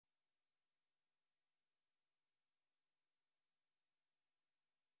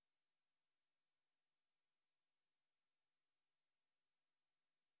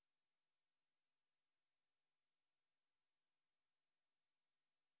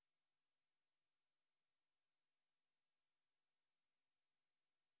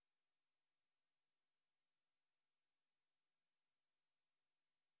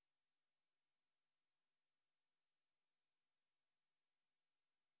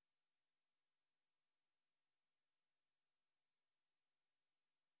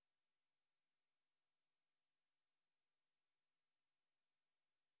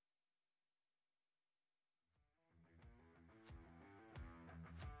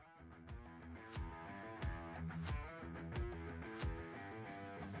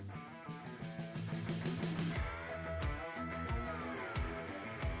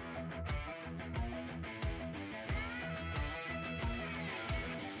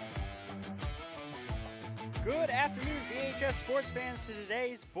Good afternoon, VHS sports fans, to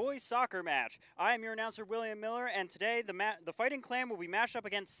today's boys soccer match. I am your announcer, William Miller, and today the Fighting Clan will be matched up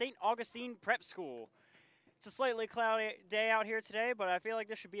against St. Augustine Prep School. It's a slightly cloudy day out here today, but I feel like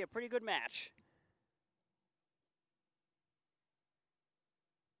this should be a pretty good match.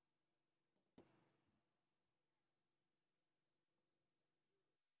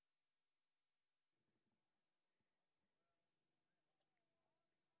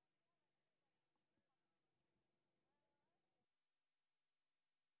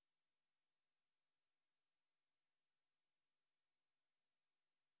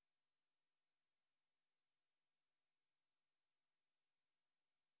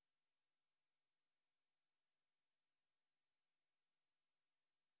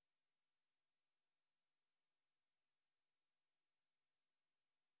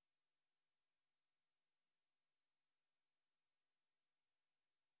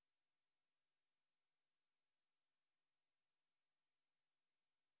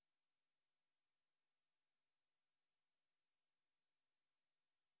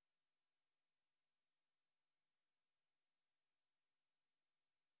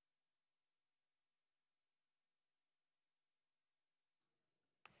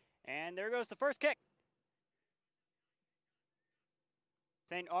 And there goes the first kick.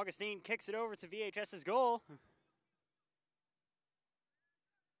 St. Augustine kicks it over to VHS's goal.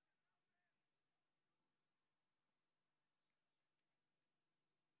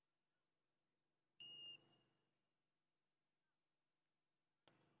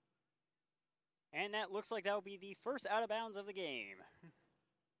 And that looks like that will be the first out of bounds of the game.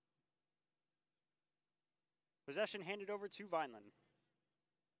 Possession handed over to Vineland.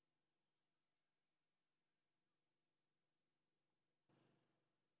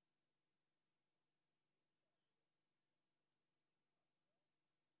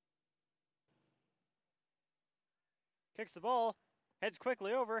 Kicks the ball, heads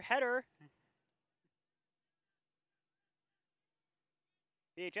quickly over, header.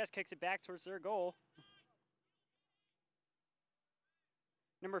 VHS kicks it back towards their goal.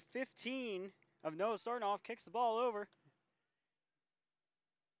 Number 15 of Noah Sarnoff kicks the ball over.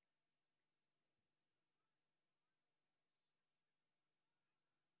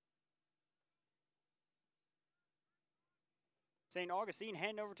 St. Augustine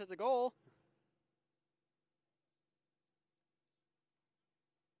hand over to the goal.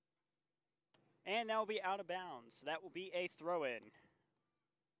 And that will be out of bounds. So that will be a throw-in.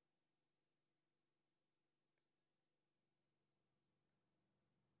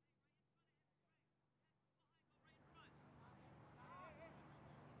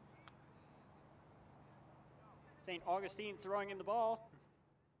 St. Augustine throwing in the ball.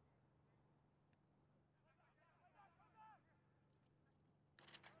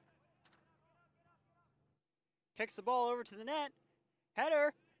 Kicks the ball over to the net.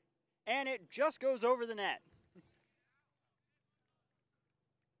 Header. And it just goes over the net.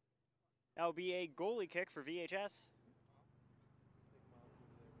 That will be a goalie kick for VHS.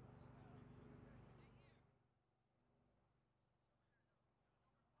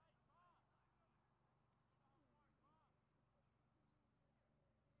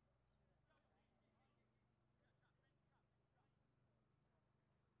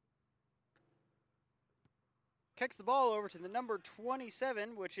 Kicks the ball over to the number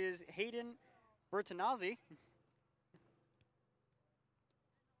 27, which is Hayden Bertonazzi.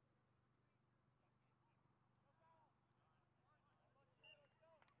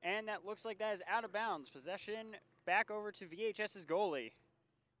 And that looks like that is out of bounds. Possession back over to VHS's goalie.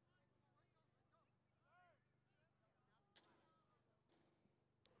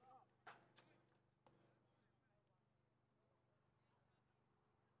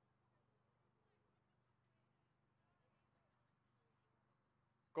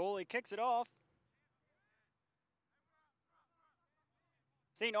 Goalie kicks it off.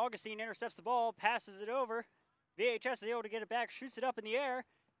 St. Augustine intercepts the ball, passes it over. VHS is able to get it back, shoots it up in the air.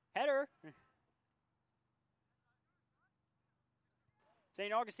 Header.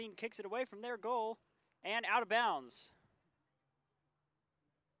 St. Augustine kicks it away from their goal and out of bounds.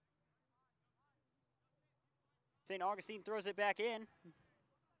 St. Augustine throws it back in.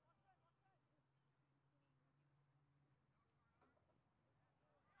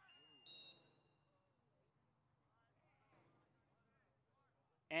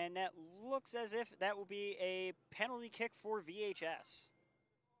 And that looks as if that will be a penalty kick for VHS.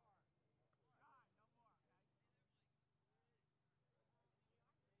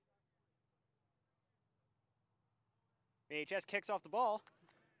 VHS kicks off the ball.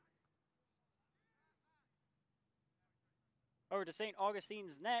 Over to St.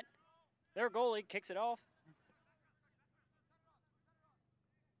 Augustine's net. Their goalie kicks it off.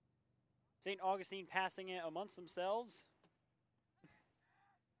 St. Augustine passing it amongst themselves.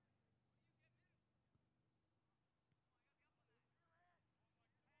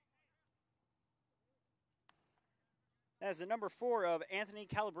 As the number 4 of Anthony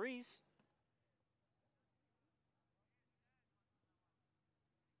Calabrese.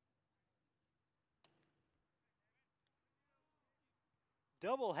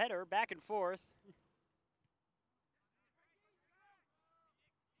 Double header back and forth.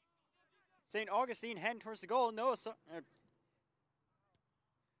 St. Augustine heading towards the goal. Noah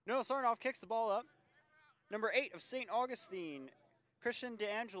Sarnoff kicks the ball up. Number 8 of St. Augustine, Christian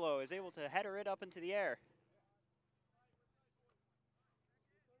D'Angelo, is able to header it up into the air.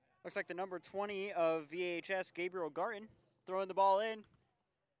 Looks like the number 20 of VHS, Gabriel Garten, throwing the ball in.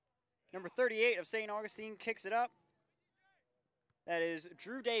 Number 38 of St. Augustine kicks it up. That is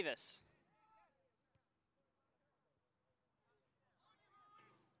Drew Davis.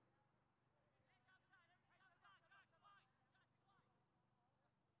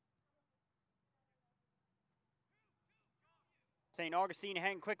 St. Augustine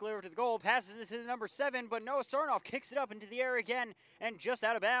heading quickly over to the goal, passes it to the number 7, but Noah Sarnoff kicks it up into the air again and just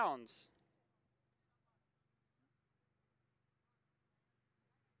out of bounds.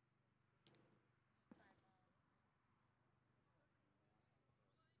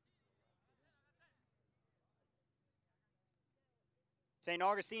 St.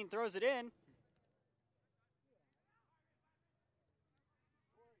 Augustine throws it in.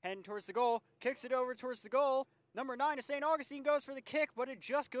 Heading towards the goal, kicks it over towards the goal. Number 9 of St. Augustine goes for the kick, but it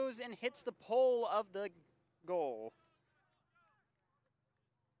just goes and hits the pole of the goal.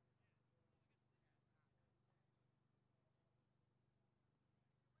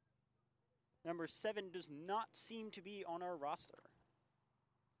 Number 7 does not seem to be on our roster.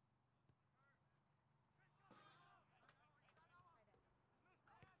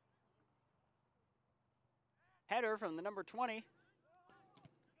 Header from the number 20.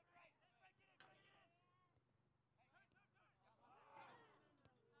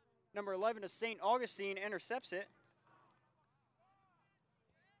 Number 11 of St. Augustine intercepts it.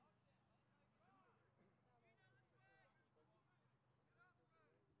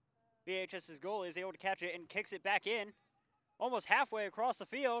 VHS's goalie is able to catch it and kicks it back in. Almost halfway across the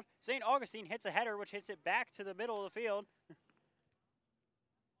field, St. Augustine hits a header, which hits it back to the middle of the field.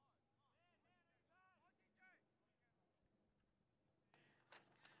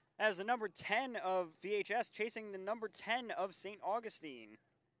 As the number 10 of VHS chasing the number 10 of St. Augustine.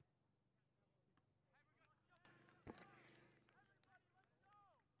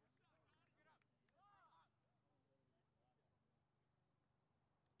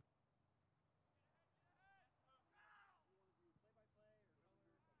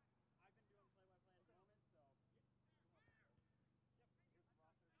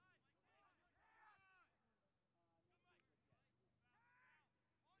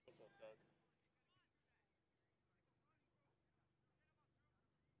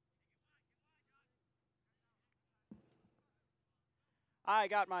 I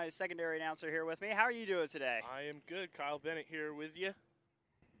got my secondary announcer here with me. How are you doing today? I am good. Kyle Bennett here with you.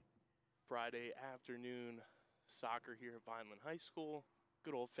 Friday afternoon soccer here at Vineland High School.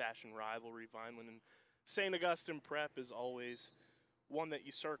 Good old-fashioned rivalry. Vineland and St. Augustine Prep is always one that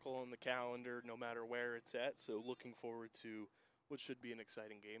you circle on the calendar no matter where it's at. So looking forward to what should be an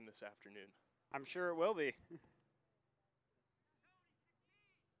exciting game this afternoon. I'm sure it will be.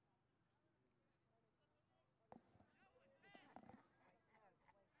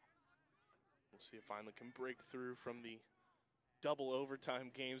 We'll see if Vineland can break through from the double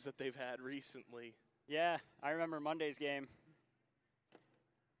overtime games that they've had recently. Yeah, I remember Monday's game.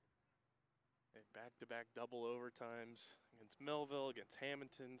 And back-to-back double overtimes against Millville, against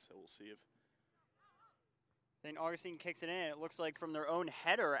Hamilton. So we'll see if St. Augustine kicks it in. It looks like from their own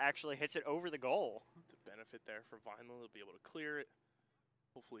header actually hits it over the goal. it's a benefit there for Vineland. They'll be able to clear it,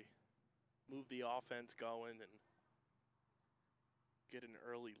 hopefully move the offense going and get an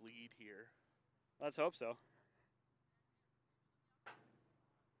early lead here. Let's hope so.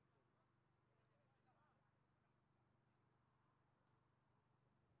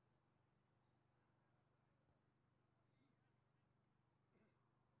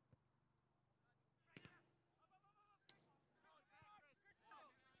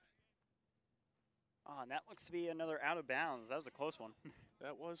 Oh, and that looks to be another out of bounds. That was a close one.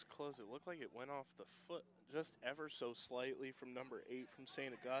 That was close. It looked like it went off the foot just ever so slightly from number 8 from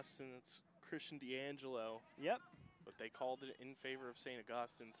St. Augustine. It's Christian D'Angelo. Yep. But they called it in favor of St.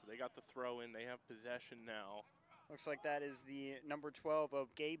 Augustine, so they got the throw in. They have possession now. Looks like that is the number 12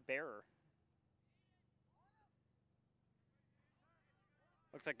 of Gabe Bearer.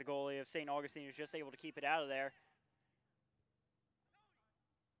 Looks like the goalie of St. Augustine is just able to keep it out of there.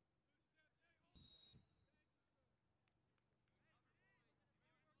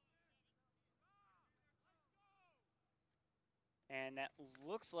 And that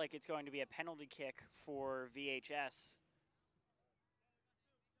looks like it's going to be a penalty kick for VHS.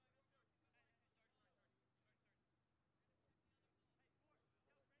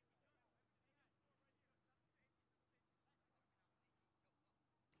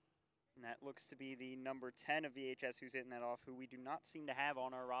 And that looks to be the number 10 of VHS who's hitting that off, who we do not seem to have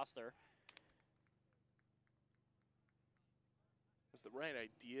on our roster. It was the right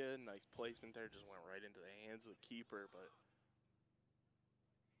idea, nice placement there, just went right into the hands of the keeper, but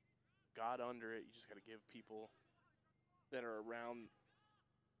got under it. You just got to give people that are around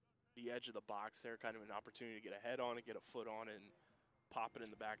the edge of the box there kind of an opportunity to get a head on it, get a foot on it, and pop it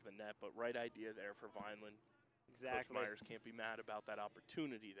in the back of the net. But right idea there for Vineland. Exactly. Coach Myers can't be mad about that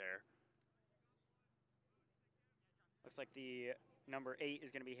opportunity there. Looks like the number 8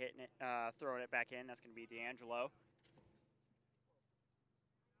 is going to be hitting it, throwing it back in. That's going to be D'Angelo.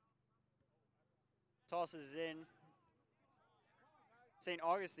 Tosses in. St.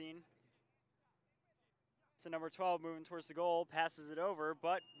 Augustine. So number 12 moving towards the goal, passes it over,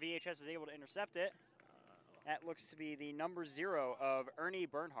 but VHS is able to intercept it. That looks to be the number 0 of Ernie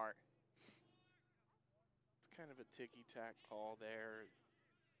Bernhardt. It's kind of a ticky-tack call there.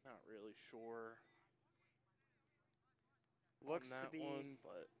 Not really sure. Looks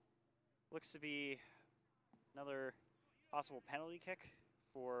to be another possible penalty kick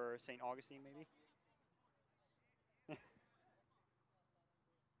for St. Augustine, maybe.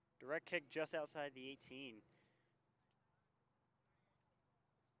 Direct kick just outside the 18.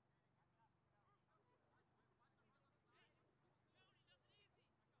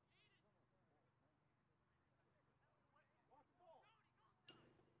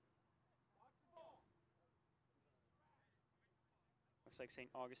 Looks like St.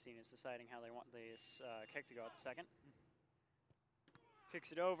 Augustine is deciding how they want this kick to go at the second.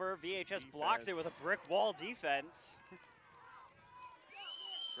 Kicks it over. VHS blocks it with a brick wall defense.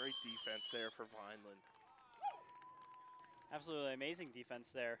 Great defense there for Vineland. Absolutely amazing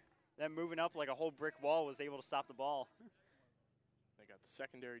defense there. Them moving up like a whole brick wall was able to stop the ball. They got the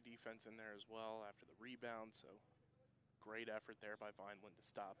secondary defense in there as well after the rebound, so great effort there by Vineland to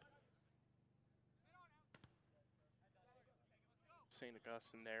stop St.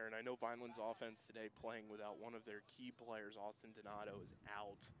 Augustine there. And I know Vineland's offense today playing without one of their key players, Austin Donato, is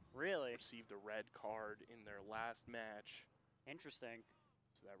out. Really? Received a red card in their last match. Interesting.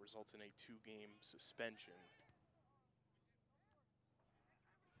 So that results in a 2-game suspension.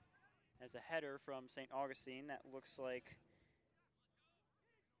 As a header from St. Augustine, that looks like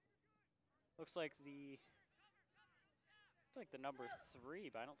the number 3,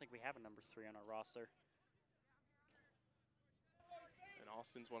 but I don't think we have a number 3 on our roster. And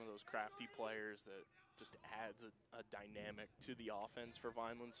Austin's one of those crafty players that just adds a dynamic to the offense for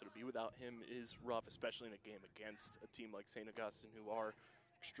Vineland. So to be without him is rough, especially in a game against a team like St. Augustine, who are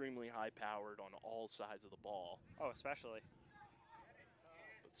extremely high-powered on all sides of the ball. Oh, especially.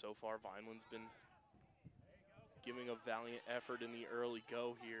 But so far, Vineland's been giving a valiant effort in the early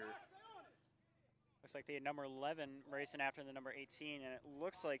go here. Looks like they had number 11 racing after the number 18, and it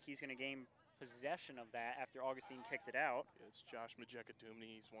looks like he's going to gain possession of that after Augustine kicked it out. It's Josh Majekadumni.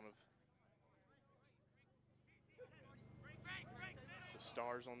 He's one of the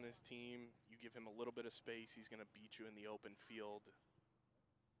stars on this team. You give him a little bit of space, he's going to beat you in the open field.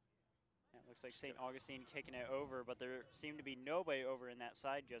 It looks like St. Augustine kicking it over, but there seemed to be nobody over in that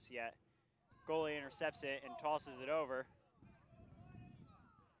side just yet. Goalie intercepts it and tosses it over.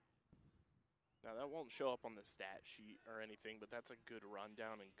 Now, that won't show up on the stat sheet or anything, but that's a good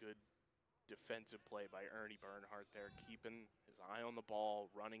rundown and good defensive play by Ernie Bernhardt there, keeping his eye on the ball,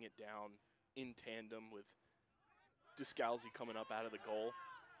 running it down in tandem with Descalzi coming up out of the goal.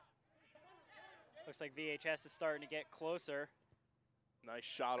 Looks like VHS is starting to get closer. Nice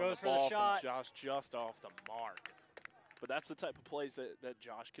shot Goes on the ball shot. from Josh, just off the mark. But that's the type of plays that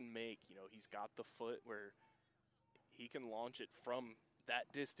Josh can make. You know, he's got the foot where he can launch it from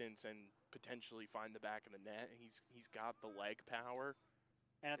that distance and potentially find the back of the net. He's got the leg power.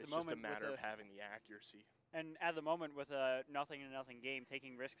 And at it's the moment, just a matter of having the accuracy. And at the moment, with a 0-0 game,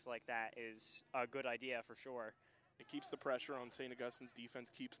 taking risks like that is a good idea for sure. It keeps the pressure on St. Augustine's defense,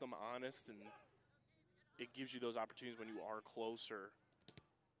 keeps them honest, and it gives you those opportunities when you are closer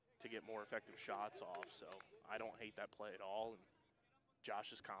to get more effective shots off. So I don't hate that play at all. And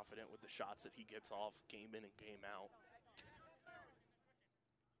Josh is confident with the shots that he gets off game in and game out.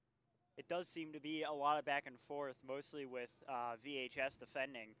 it does seem to be a lot of back and forth, mostly with VHS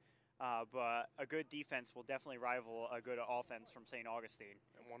defending. But a good defense will definitely rival a good offense from St. Augustine.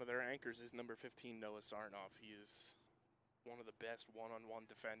 And one of their anchors is number 15, Noah Sarnoff. He is one of the best one-on-one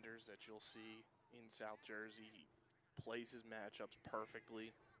defenders that you'll see in South Jersey. He plays his matchups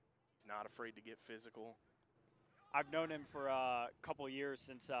perfectly. He's not afraid to get physical. I've known him for a couple years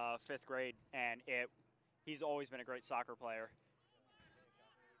since 5th grade, and he's always been a great soccer player.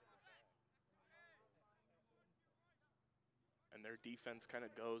 And their defense kind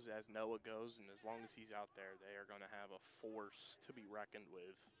of goes as Noah goes, and as long as he's out there, they are going to have a force to be reckoned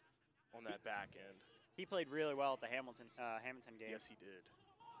with on that back end. He played really well at the Hamilton game. Yes, he did.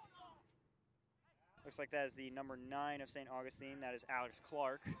 Looks like that is the number 9 of St. Augustine. That is Alex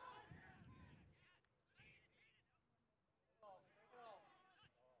Clark.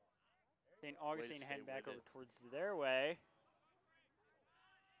 St. Augustine heading back over towards their way.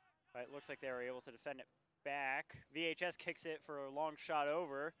 But it looks like they were able to defend it back. VHS kicks it for a long shot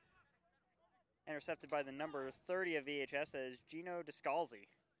over. Intercepted by the number 30 of VHS, that is Gino Descalzi.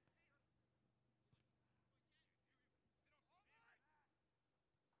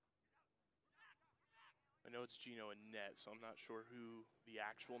 I know it's Gino and net, so I'm not sure who the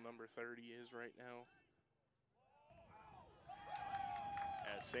actual number 30 is right now.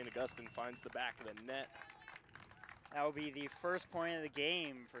 As St. Augustine finds the back of the net. That will be the first point of the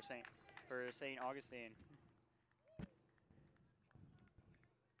game for St. Augustine.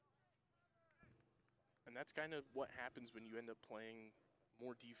 And that's kind of what happens when you end up playing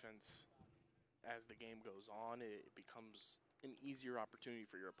more defense as the game goes on. It becomes an easier opportunity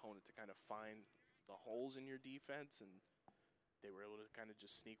for your opponent to kind of find the holes in your defense, and they were able to kind of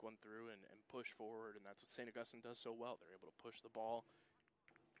just sneak one through and push forward, and that's what St. Augustine does so well. They're able to push the ball.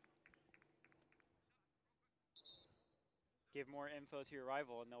 Give more info to your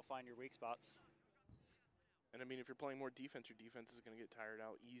rival, and they'll find your weak spots. And, I mean, if you're playing more defense, your defense is going to get tired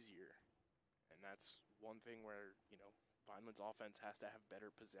out easier. And that's one thing where, you know, Vineland's offense has to have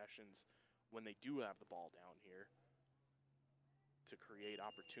better possessions when they do have the ball down here to create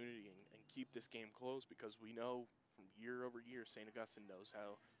opportunity and keep this game close, because we know from year over year, St. Augustine knows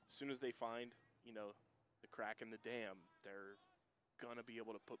how as soon as they find, you know, the crack in the dam, they're going to be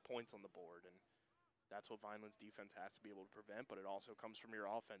able to put points on the board. And that's what Vineland's defense has to be able to prevent, but it also comes from your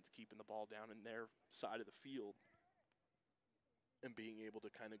offense, keeping the ball down in their side of the field and being able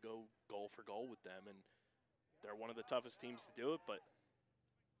to kind of go goal for goal with them. And they're one of the toughest teams to do it. But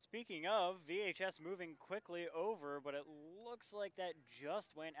speaking of, VHS moving quickly over, but it looks like that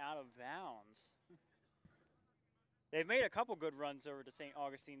just went out of bounds. They've made a couple good runs over to St.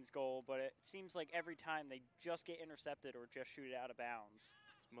 Augustine's goal, but it seems like every time they just get intercepted or just shoot it out of bounds.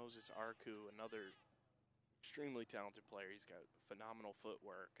 It's Moses Arku, another extremely talented player. He's got phenomenal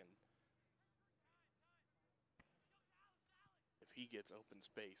footwork, and if he gets open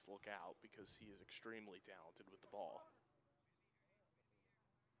space, look out, because he is extremely talented with the ball.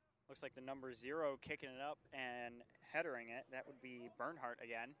 Looks like the number 0 kicking it up and headering it. That would be Bernhardt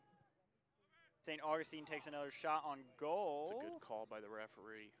again. St. Augustine takes another shot on goal. It's a good call by the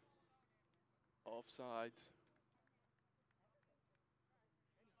referee. Offsides.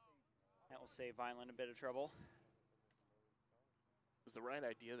 That will save Vineland a bit of trouble. It was the right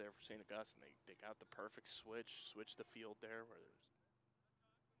idea there for St. Augustine. They got the perfect switch the field there where there's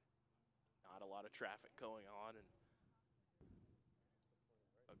not a lot of traffic going on, and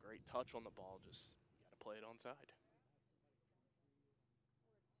a great touch on the ball. Just you got to play it onside.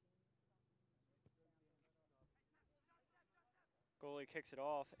 Goalie kicks it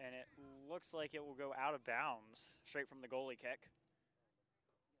off, and it looks like it will go out of bounds straight from the goalie kick.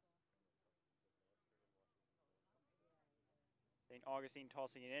 St. Augustine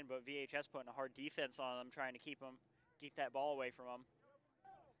tossing it in, but VHS putting a hard defense on them, trying to keep that ball away from them.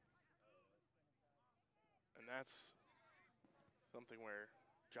 And that's something where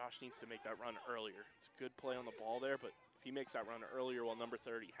Josh needs to make that run earlier. It's a good play on the ball there, but if he makes that run earlier while number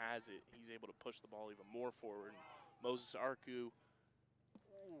 30 has it, he's able to push the ball even more forward. And Moses Arku,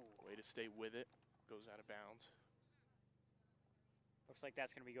 way to stay with it, goes out of bounds. Looks like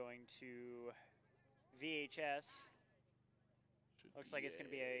that's going to be going to VHS. Looks like it's going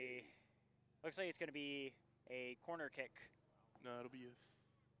to be a corner kick. No, it'll be a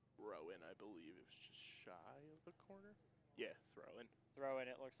throw in, I believe. It was just shy of the corner. Yeah, throw in. Throw in,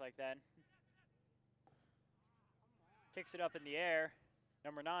 it looks like then. Kicks it up in the air.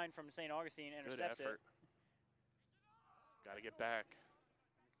 Number 9 from St. Augustine intercepts it. Good effort. Got to get back.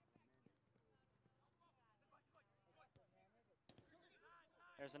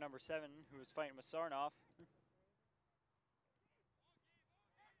 There's the number 7 who was fighting with Sarnoff.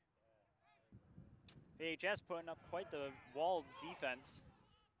 VHS putting up quite the wall of defense.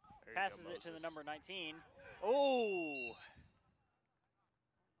 Passes it to the number 19. Oh!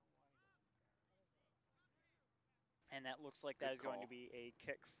 And that looks like that is going to be a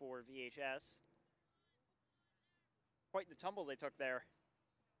kick for VHS. Quite the tumble they took there.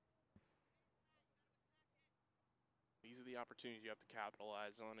 These are the opportunities you have to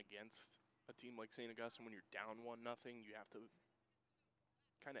capitalize on against a team like St. Augustine. When you're down 1-0, you have to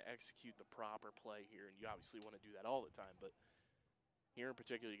kind of execute the proper play here, and you obviously want to do that all the time, but here in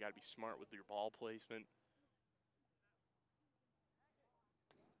particular, you got to be smart with your ball placement.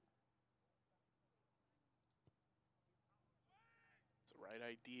 It's the right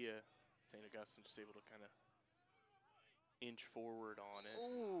idea. St. Augustine just able to kind of inch forward on it.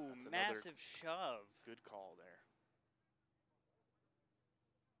 Ooh, massive shove. Good call there.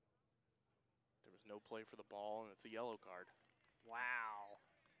 There was no play for the ball, and it's a yellow card. Wow.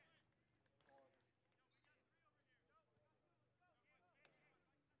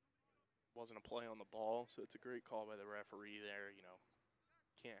 Wasn't a play on the ball, so it's a great call by the referee there. You know,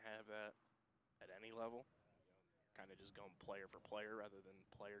 can't have that at any level. Kind of just going player for player rather than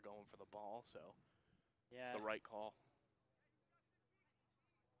player going for the ball, so yeah, it's the right call.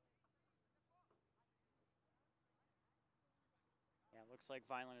 Yeah, looks like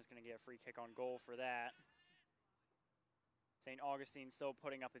Vineland is going to get a free kick on goal for that. St. Augustine still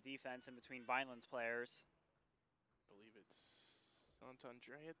putting up a defense in between Vineland's players. I believe it's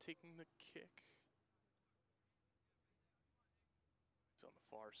Sant'Andrea taking the kick. It's on the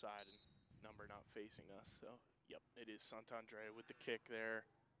far side and his number not facing us, so yep, it is Sant'Andrea with the kick there.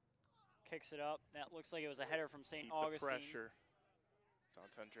 Kicks it up. That looks like it was a header from St. Augustine. Keep the pressure.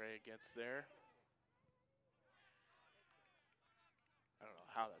 Sant'Andrea gets there. I don't know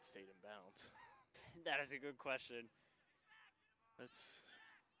how that stayed in bounds. That is a good question. That's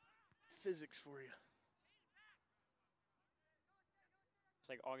physics for you. It's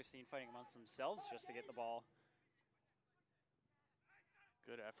like Augustine fighting amongst themselves just to get the ball.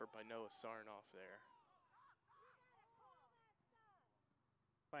 Good effort by Noah Sarnoff there.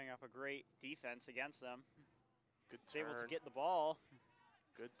 Putting up a great defense against them. Good turn. Able to get the ball.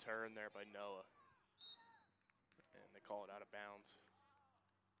 Good turn there by Noah. And they call it out of bounds.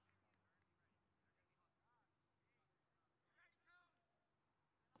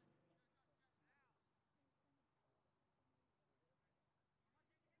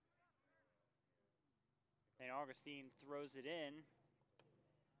 And Augustine throws it in.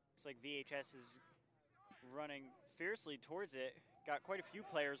 Looks like VHS is running fiercely towards it. Got quite a few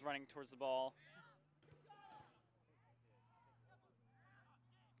players running towards the ball.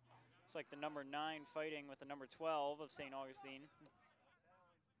 Looks like the number 9 fighting with the number 12 of St. Augustine.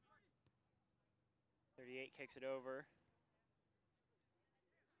 38 kicks it over.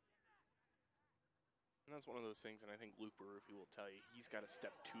 And that's one of those things, and I think Luke Baruffi will tell you, he's got to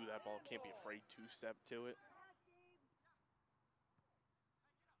step to that ball. Can't be afraid to step to it.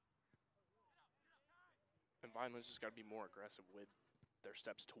 And Vineland's just got to be more aggressive with their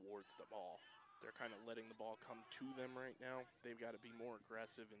steps towards the ball. They're kind of letting the ball come to them right now. They've got to be more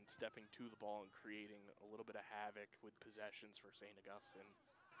aggressive in stepping to the ball and creating a little bit of havoc with possessions for St. Augustine.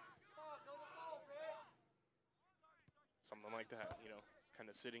 Something like that, you know, kind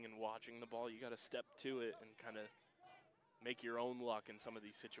of sitting and watching the ball. You got to step to it and kind of make your own luck in some of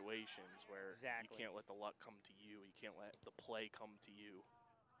these situations where you can't let the luck come to you. You can't let the play come to you.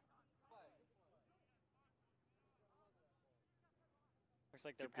 Looks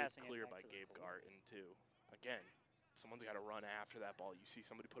like they're passing clear by Gabe Garton too. Again, someone's got to run after that ball. You see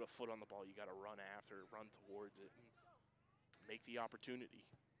somebody put a foot on the ball, you got to run after, run towards it, and make the opportunity.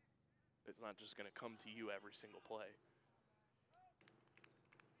 It's not just going to come to you every single play.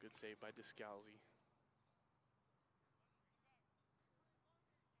 Good save by Descalzi.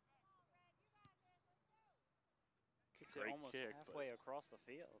 Kicks it almost halfway across the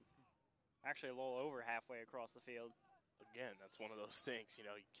field. Actually, a little over halfway across the field. Again, that's one of those things, you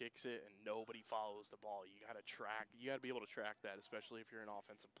know, he kicks it and nobody follows the ball. You got to track, you got to be able to track that, especially if you're an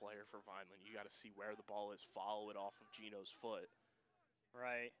offensive player for Vineland. You got to see where the ball is, follow it off of Gino's foot.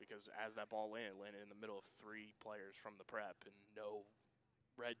 Right. Because as that ball landed in the middle of 3 players from the prep and no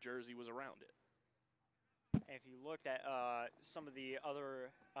red jersey was around it. If you looked at some of the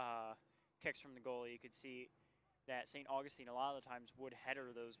other kicks from the goalie, you could see that St. Augustine a lot of the times would header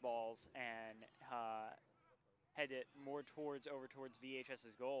those balls and head it more over towards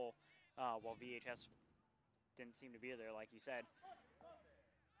VHS's goal, while VHS didn't seem to be there, like you said.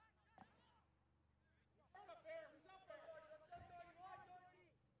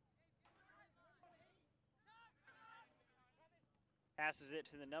 Passes it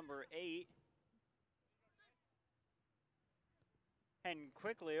to the number 8. Heading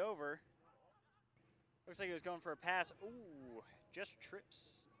quickly over. Looks like he was going for a pass. Ooh, just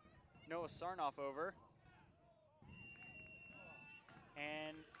trips Noah Sarnoff over.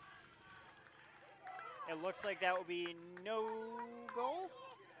 And it looks like that will be no goal.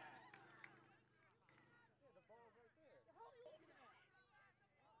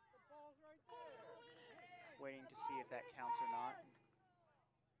 Waiting to see if that counts or not.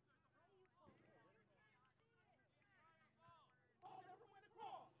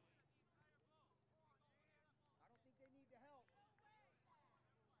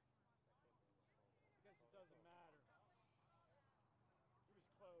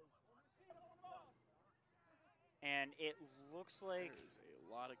 And it looks like there's a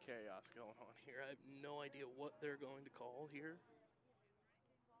lot of chaos going on here. I have no idea what they're going to call here.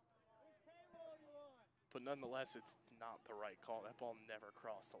 But nonetheless, it's not the right call. That ball never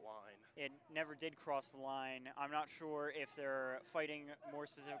crossed the line. It never did cross the line. I'm not sure if they're fighting more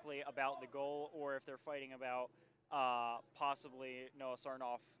specifically about the goal or if they're fighting about possibly Noah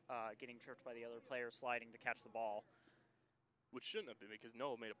Sarnoff getting tripped by the other player sliding to catch the ball. Which shouldn't have been, because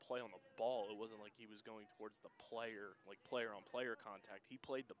Noah made a play on the ball. It wasn't like he was going towards the player, like player-on-player contact. He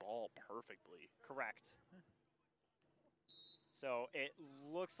played the ball perfectly. Correct. So it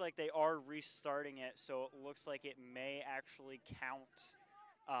looks like they are restarting it, so it looks like it may actually count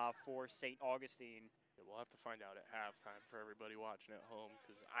for St. Augustine. Yeah, we'll have to find out at halftime for everybody watching at home,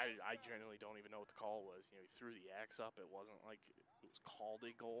 because I genuinely don't even know what the call was. You know, he threw the X up. It wasn't like it was called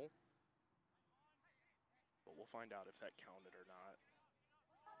a goal. But we'll find out if that counted or not.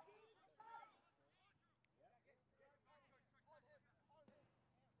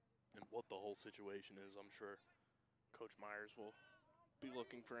 And what the whole situation is, I'm sure Coach Myers will be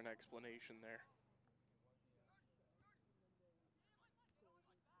looking for an explanation there.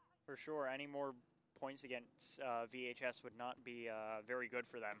 For sure, any more points against VHS would not be very good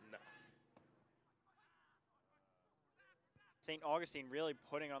for them. No. St. Augustine really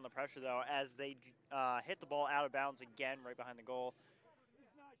putting on the pressure, though, as they hit the ball out of bounds again right behind the goal.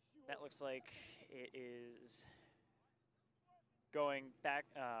 That looks like it is going back,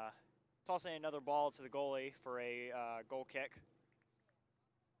 tossing another ball to the goalie for a goal kick.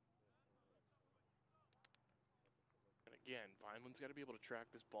 And again, Vineland's got to be able to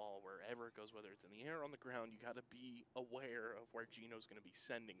track this ball wherever it goes, whether it's in the air or on the ground. You got to be aware of where Gino's going to be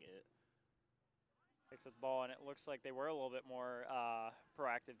sending it. Picks up the ball, and it looks like they were a little bit more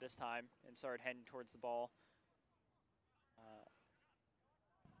proactive this time and started heading towards the ball.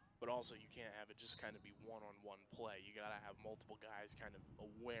 But also, you can't have it just kind of be one-on-one play. You got to have multiple guys kind of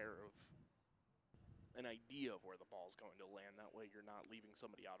aware of an idea of where the ball's going to land. That way, you're not leaving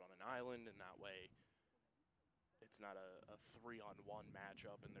somebody out on an island, and that way, it's not a three-on-one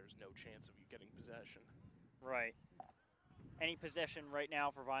matchup, and there's no chance of you getting possession. Right. Any possession right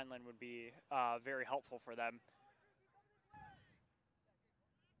now for Vineland would be very helpful for them.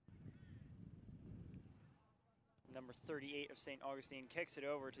 Number 38 of St. Augustine kicks it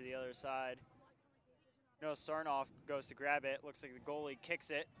over to the other side. Noah Sarnoff goes to grab it. Looks like the goalie kicks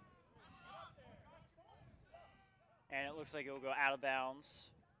it. And it looks like it will go out of bounds.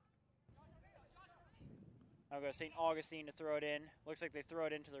 I'll go St. Augustine to throw it in. Looks like they throw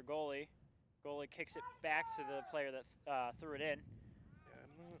it into their goalie. Goalie kicks it back to the player that threw it in.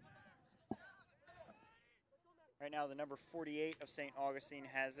 Right now, the number 48 of St. Augustine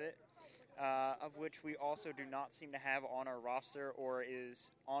has it, of which we also do not seem to have on our roster, or is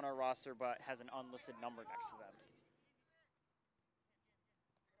on our roster but has an unlisted number next to them.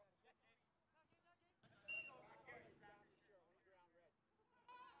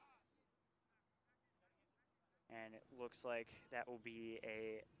 And it looks like that will be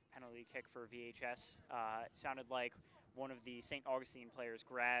a penalty kick for VHS. It sounded like one of the St. Augustine players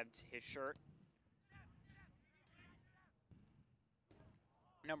grabbed his shirt.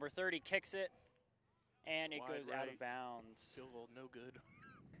 Number 30 kicks it, and it goes out of bounds. Field goal, no good.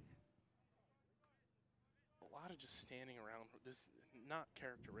 A lot of just standing around. This not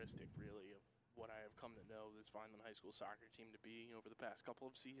characteristic, really, of what I have come to know this Vineland High School soccer team to be over the past couple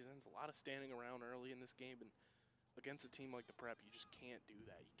of seasons. A lot of standing around early in this game, and against a team like the Prep, you just can't do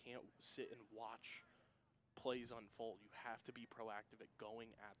that. You can't sit and watch plays unfold. You have to be proactive at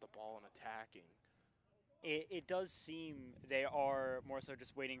going at the ball and attacking. It does seem they are more so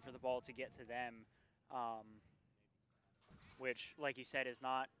just waiting for the ball to get to them, which, like you said, is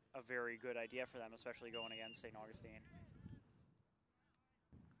not a very good idea for them, especially going against St. Augustine.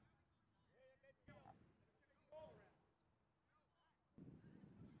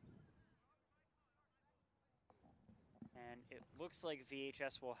 And it looks like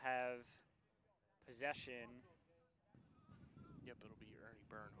VHS will have possession Yep, it'll be Ernie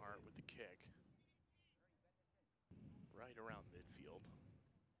Bernhardt with the kick. Right around midfield.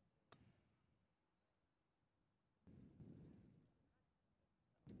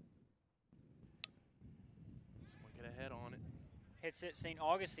 Someone get a head on it. Hits it. St.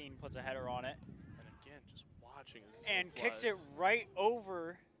 Augustine puts a header on it. And again, just watching as this And one kicks it flies. right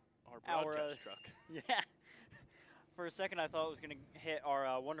over Our broadcast truck. Yeah. For a second, I thought it was going to hit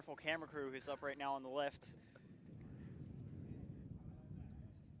our wonderful camera crew who's up right now on the lift.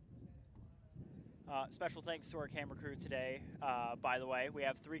 Special thanks to our camera crew today. By the way, we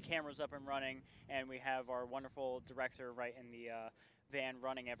have 3 cameras up and running, and we have our wonderful director right in the van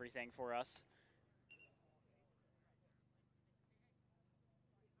running everything for us.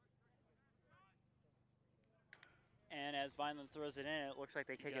 And as Vineland throws it in, it looks like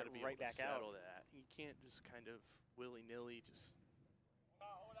they kick it right back out. That. You can't just kind of willy-nilly just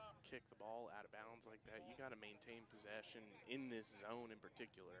kick the ball out of bounds like that. You got to maintain possession in this zone in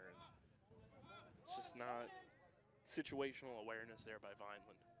particular. And it's just not situational awareness there by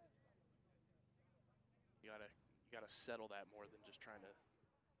Vineland. You gotta settle that more than just trying to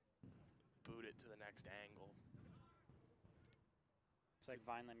boot it to the next angle. Looks like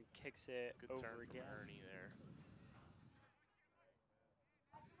Vineland kicks it Good over turn again. from Ernie there.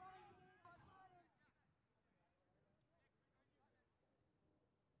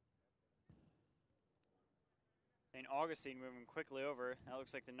 St. Augustine moving quickly over. That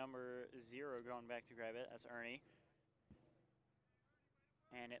looks like the number 0 going back to grab it. That's Ernie.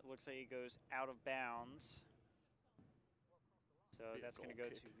 And it looks like it goes out of bounds. So that's going to go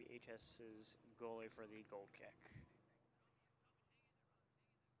to VHS's goalie for the goal kick.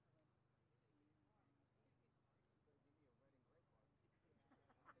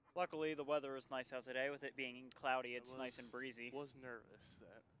 Luckily, the weather is nice out today. With it being cloudy, it's nice and breezy. Was nervous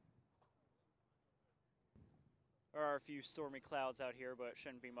that. There are a few stormy clouds out here, but it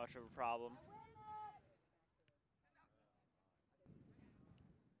shouldn't be much of a problem.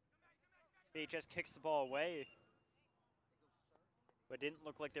 VHS kicks the ball away, but didn't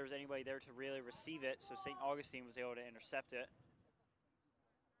look like there was anybody there to really receive it, so St. Augustine was able to intercept it.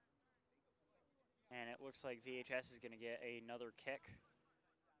 And it looks like VHS is going to get another kick.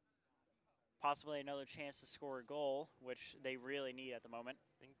 Possibly another chance to score a goal, which they really need at the moment.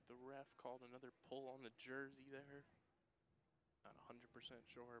 I think the ref called another pull on the jersey there. Not 100%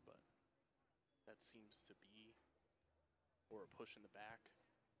 sure, but that seems to be, or a push in the back.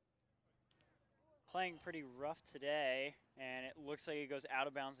 Playing pretty rough today, and it looks like it goes out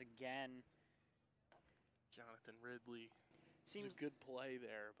of bounds again. Jonathan Ridley. Seems a good play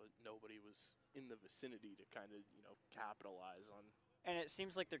there, but nobody was in the vicinity to kind of, capitalize on. And it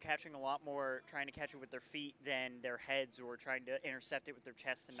seems like they're catching a lot more, trying to catch it with their feet than their heads, or trying to intercept it with their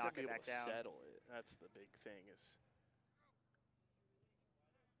chest and knock it back down. Settle it. That's the big thing. Is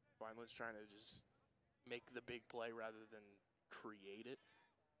Vineland's trying to just make the big play rather than create it.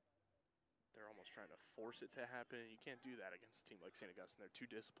 They're almost trying to force it to happen. You can't do that against a team like St. Augustine. They're too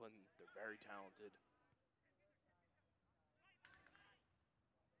disciplined. They're very talented.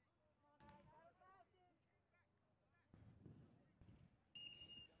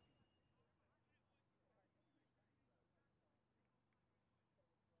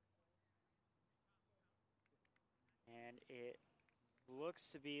 And it looks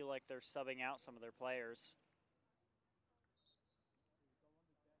to be like they're subbing out some of their players.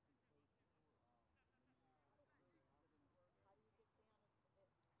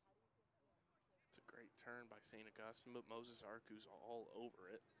 It's a great turn by St. Augustine, but Moses Arku's all over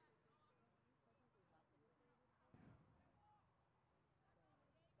it.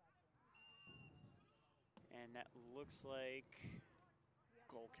 And that looks like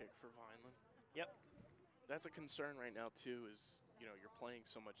goal kick for Vineland. Yep. That's a concern right now too, is you're playing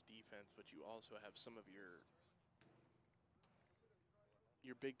so much defense, but you also have some of your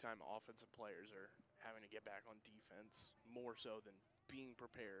big time offensive players are having to get back on defense more so than being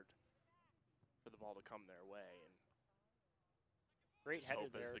prepared for the ball to come their way. And great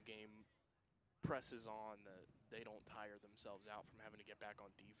header hope there. as the game presses on that they don't tire themselves out from having to get back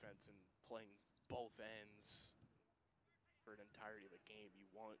on defense and playing both ends for an entirety of a game. You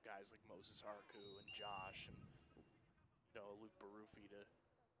want guys like Moses Arku and Josh and Luke Barufi to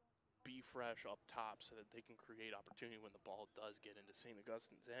be fresh up top so that they can create opportunity when the ball does get into St.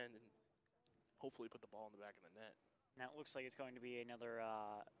 Augustine's end and hopefully put the ball in the back of the net. Now it looks like it's going to be another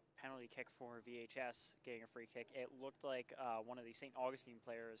penalty kick for VHS getting a free kick. It looked like one of the St. Augustine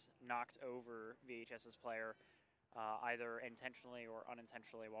players knocked over VHS's player either intentionally or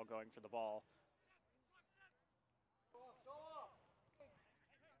unintentionally while going for the ball.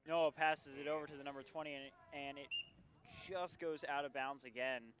 Noah passes it over to the number 20, and it just goes out of bounds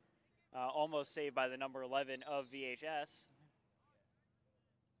again. Almost saved by the number 11 of VHS.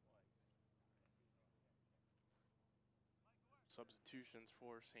 Substitutions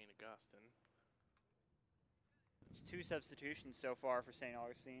for St. Augustine. It's 2 substitutions so far for St.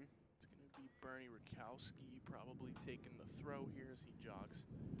 Augustine. It's going to be Bernie Rakowski probably taking the throw here as he jogs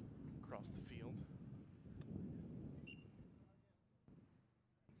across the field.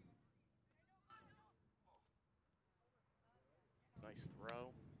 Nice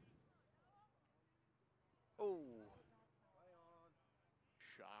throw. Oh.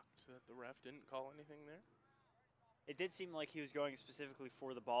 Shocked that the ref didn't call anything there. It did seem like he was going specifically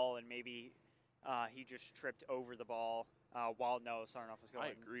for the ball, and maybe he just tripped over the ball while Noah Sarnoff was going.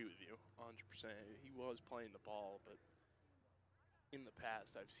 I agree with you 100%. He was playing the ball, but in the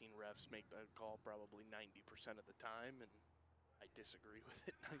past I've seen refs make that call probably 90% of the time, and I disagree with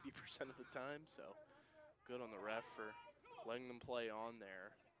it 90% of the time, so good on the ref for letting them play on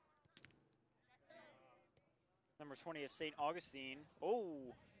there. Number 20 of St. Augustine.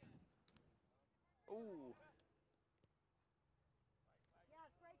 Oh. Oh.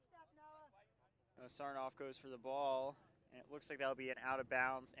 Sarnoff goes for the ball, and it looks like that'll be an out of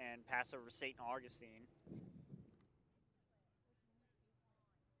bounds and pass over to St. Augustine.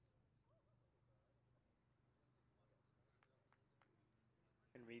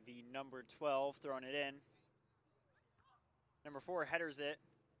 Going to be the number 12 throwing it in. Number 4 headers it.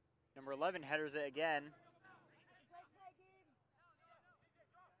 Number 11 headers it again.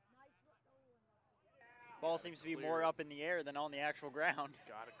 Ball seems to be more up in the air than on the actual ground.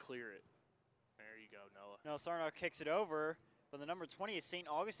 Gotta clear it. There you go, Noah. No, Sarnoff kicks it over, but the number 20 is St.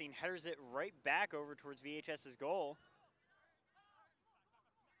 Augustine, headers it right back over towards VHS's goal.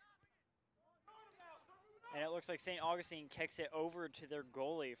 And it looks like St. Augustine kicks it over to their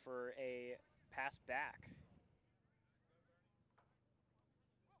goalie for a pass back.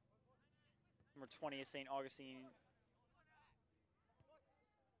 Number 20 is St. Augustine.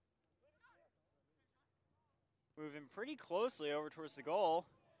 Moving pretty closely over towards the goal.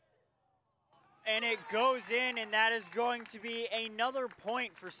 And it goes in, and that is going to be another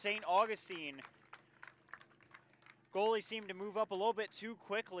point for St. Augustine. Goalie seemed to move up a little bit too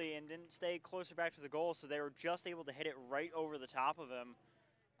quickly and didn't stay closer back to the goal, so they were just able to hit it right over the top of him.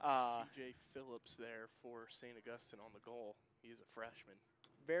 C.J. Phillips there for St. Augustine on the goal. He is a freshman.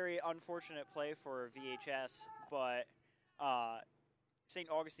 Very unfortunate play for VHS, but St.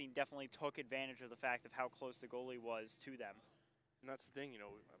 Augustine definitely took advantage of the fact of how close the goalie was to them. And that's the thing, you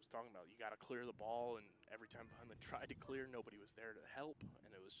know, I was talking about, you got to clear the ball, and every time Vineland tried to clear, nobody was there to help, and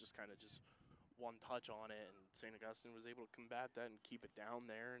it was just kind of just one touch on it, and St. Augustine was able to combat that and keep it down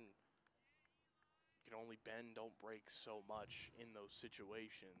there, and you can only bend, don't break so much in those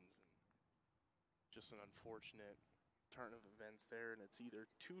situations. And just an unfortunate turn of events there, and it's either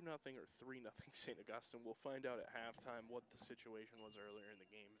 2-0 or 3-0 St. Augustine. We'll find out at halftime what the situation was earlier in the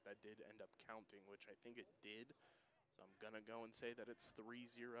game, if that did end up counting, which I think it did. So I'm going to go and say that it's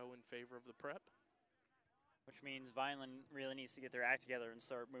 3-0 in favor of the Prep. Which means Vineland really needs to get their act together and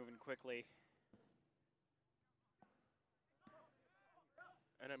start moving quickly.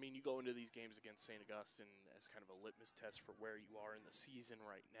 And I mean, you go into these games against St. Augustine as kind of a litmus test for where you are in the season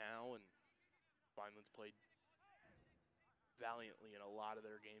right now, and Vineland's played valiantly in a lot of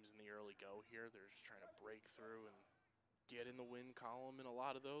their games in the early go here. They're just trying to break through and get in the win column in a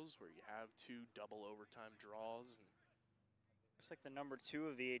lot of those where you have 2 double overtime draws. And looks like the number 2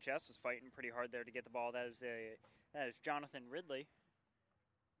 of VHS was fighting pretty hard there to get the ball. That is Jonathan Ridley.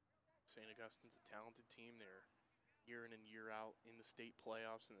 St. Augustine's a talented team. They're year in and year out in the state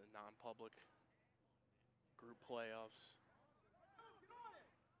playoffs and the non-public group playoffs.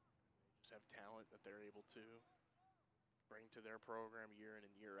 Just have talent that they're able to bring to their program year in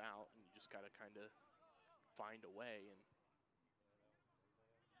and year out, and you just got to kind of find a way. And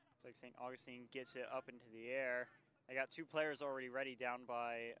it's like St. Augustine gets it up into the air. They got 2 players already ready down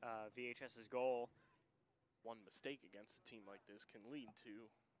by VHS's goal. One mistake against a team like this can lead to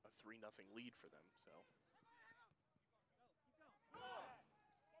a 3-0 lead for them. So.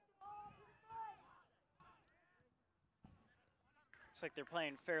 Looks like they're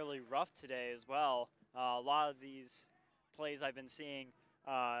playing fairly rough today as well. A lot of these plays I've been seeing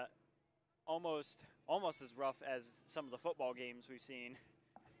almost as rough as some of the football games we've seen.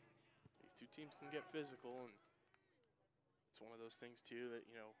 These 2 teams can get physical, and it's one of those things too that,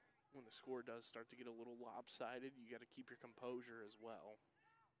 you know, when the score does start to get a little lopsided, you got to keep your composure as well.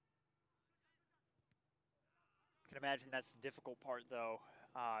 I can imagine that's the difficult part, though,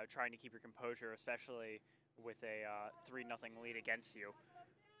 trying to keep your composure, especially with a 3-0 lead against you.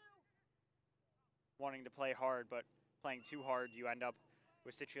 Wanting to play hard, but playing too hard, you end up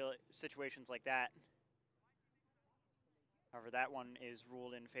with situations like that. However, that one is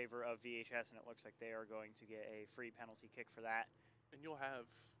ruled in favor of VHS, and it looks like they are going to get a free penalty kick for that. And you'll have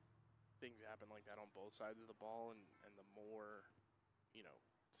things happen like that on both sides of the ball, and the more,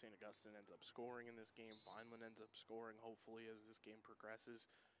 St. Augustine ends up scoring in this game, Vineland ends up scoring, hopefully, as this game progresses,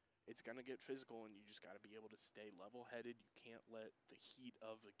 it's going to get physical, and you just got to be able to stay level-headed. You can't let the heat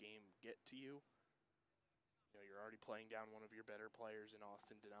of the game get to you. You're already playing down one of your better players in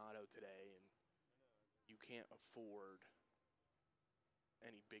Austin Donato today, and you can't afford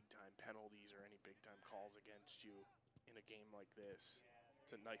any big-time penalties or any big-time calls against you in a game like this.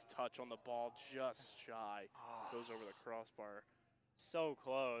 It's a nice touch on the ball, just shy. Goes over the crossbar. So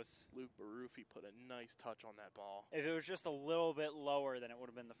close. Luke Baruffi put a nice touch on that ball. If it was just a little bit lower, then it would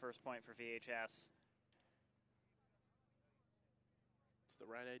have been the first point for VHS. It's the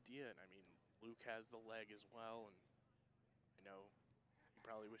right idea, and I mean, Luke has the leg as well, and I know he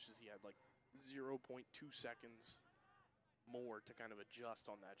probably wishes he had like 0.2 seconds more to kind of adjust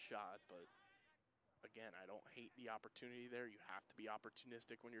on that shot, but again, I don't hate the opportunity there. You have to be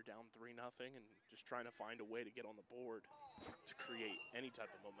opportunistic when you're down 3-0 and just trying to find a way to get on the board to create any type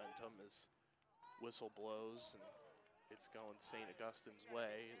of momentum as whistle blows and it's going St. Augustine's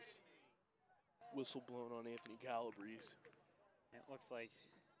way. As whistle blown on Anthony Calabrese. It looks like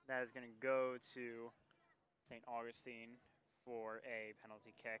that is going to go to St. Augustine for a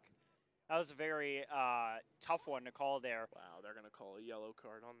penalty kick. That was a very tough one to call there. Wow, they're going to call a yellow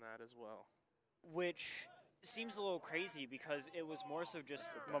card on that as well. Which seems a little crazy because it was more so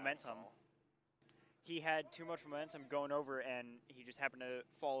just momentum. He had too much momentum going over, and he just happened to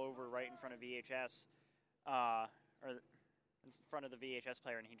fall over right in front of VHS, or in front of the VHS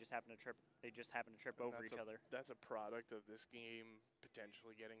player, and he just happened to trip. They just happened to trip over each other. That's a product of this game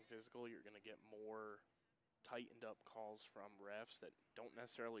potentially getting physical. You're going to get more tightened up calls from refs that don't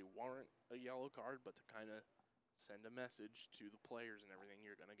necessarily warrant a yellow card, but to kind of send a message to the players and everything,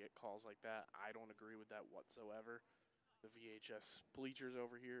 you're going to get calls like that. I don't agree with that whatsoever. The VHS bleachers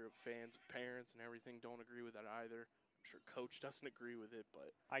over here of fans, parents, and everything don't agree with that either. I'm sure Coach doesn't agree with it,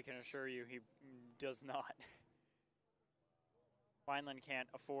 but I can assure you he does not. Vineland can't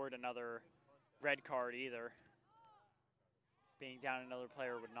afford another red card either. Being down another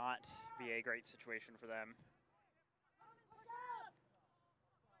player would not be a great situation for them.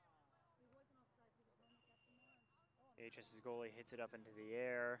 VHS's goalie hits it up into the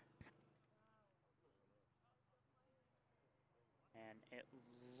air. And it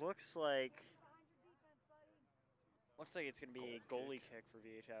looks like it's going to be a goalie kick for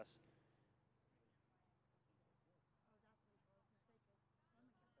VHS.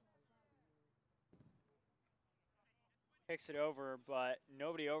 Kicks it over, but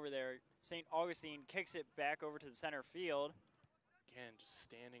nobody over there. St. Augustine kicks it back over to the center field. Again, just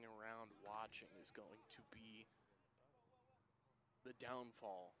standing around watching is going to be the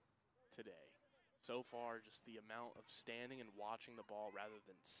downfall today. So far, just the amount of standing and watching the ball rather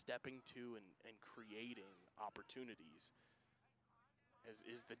than stepping to and creating opportunities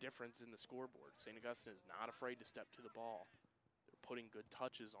is the difference in the scoreboard. St. Augustine is not afraid to step to the ball. They're putting good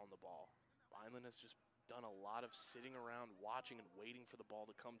touches on the ball. Vineland has just done a lot of sitting around, watching and waiting for the ball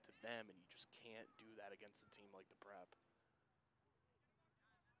to come to them, and you just can't do that against a team like the Prep.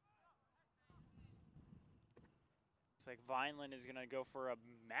 Looks like Vineland is going to go for a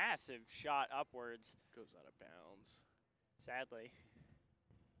massive shot upwards. Goes out of bounds. Sadly.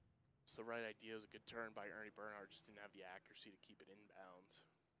 It's the right idea. It was a good turn by Ernie Bernhard. Just didn't have the accuracy to keep it inbounds.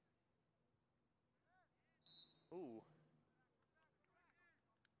 Ooh.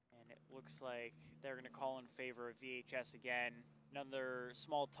 And it looks like they're going to call in favor of VHS again. Another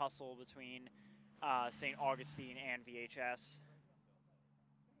small tussle between St. Augustine and VHS.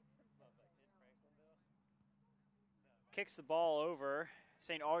 Kicks the ball over.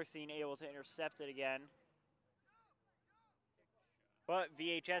 St. Augustine able to intercept it again. But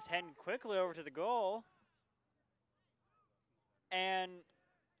VHS heading quickly over to the goal. And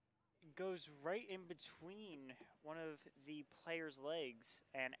goes right in between one of the player's legs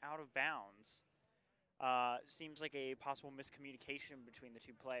and out of bounds. Seems like a possible miscommunication between the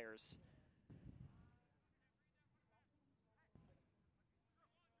two players.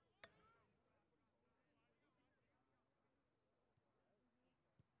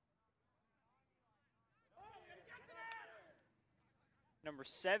 Number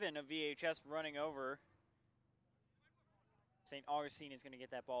 7 of VHS running over. St. Augustine is going to get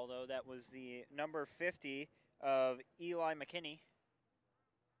that ball, though. That was the number 50 of Eli McKinney.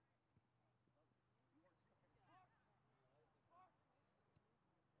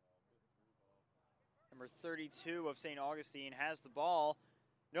 Number 32 of St. Augustine has the ball.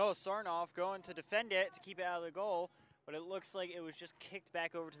 Noah Sarnoff going to defend it to keep it out of the goal, but it looks like it was just kicked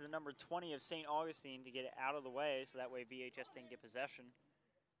back over to the number 20 of St. Augustine to get it out of the way, so that way VHS didn't get possession.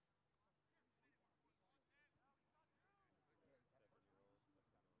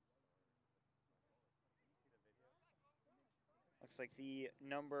 Looks like the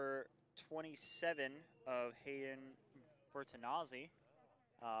number 27 of Hayden Bertonazzi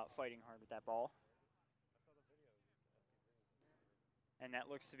fighting hard with that ball. And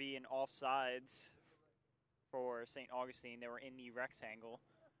that looks to be an offsides for St. Augustine. They were in the rectangle.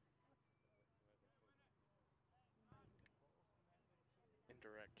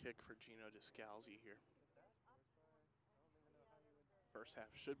 Indirect kick for Gino Descalzi here. First half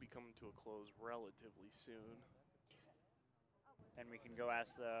should be coming to a close relatively soon. And we can go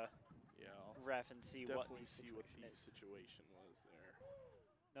ask the ref and see what the situation was there.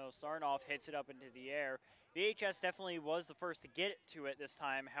 No, Sarnoff hits it up into the air. VHS definitely was the first to get to it this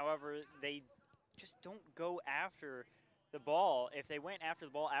time. However, they just don't go after the ball. If they went after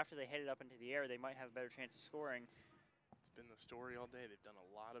the ball after they hit it up into the air, they might have a better chance of scoring. It's been the story all day. They've done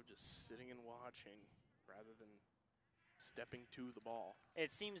a lot of just sitting and watching rather than stepping to the ball.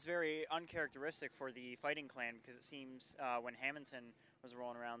 It seems very uncharacteristic for the Fighting Clan because it seems when Hamilton was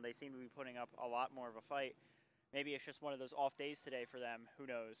rolling around, they seem to be putting up a lot more of a fight. Maybe it's just one of those off days today for them. Who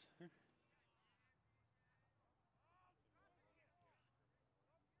knows? And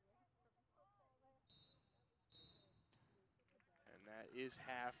that is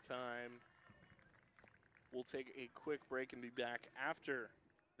halftime. We'll take a quick break and be back after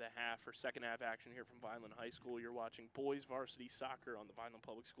the half for second half action here from Vineland High School. You're watching Boys Varsity Soccer on the Vineland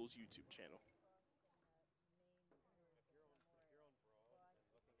Public Schools YouTube channel.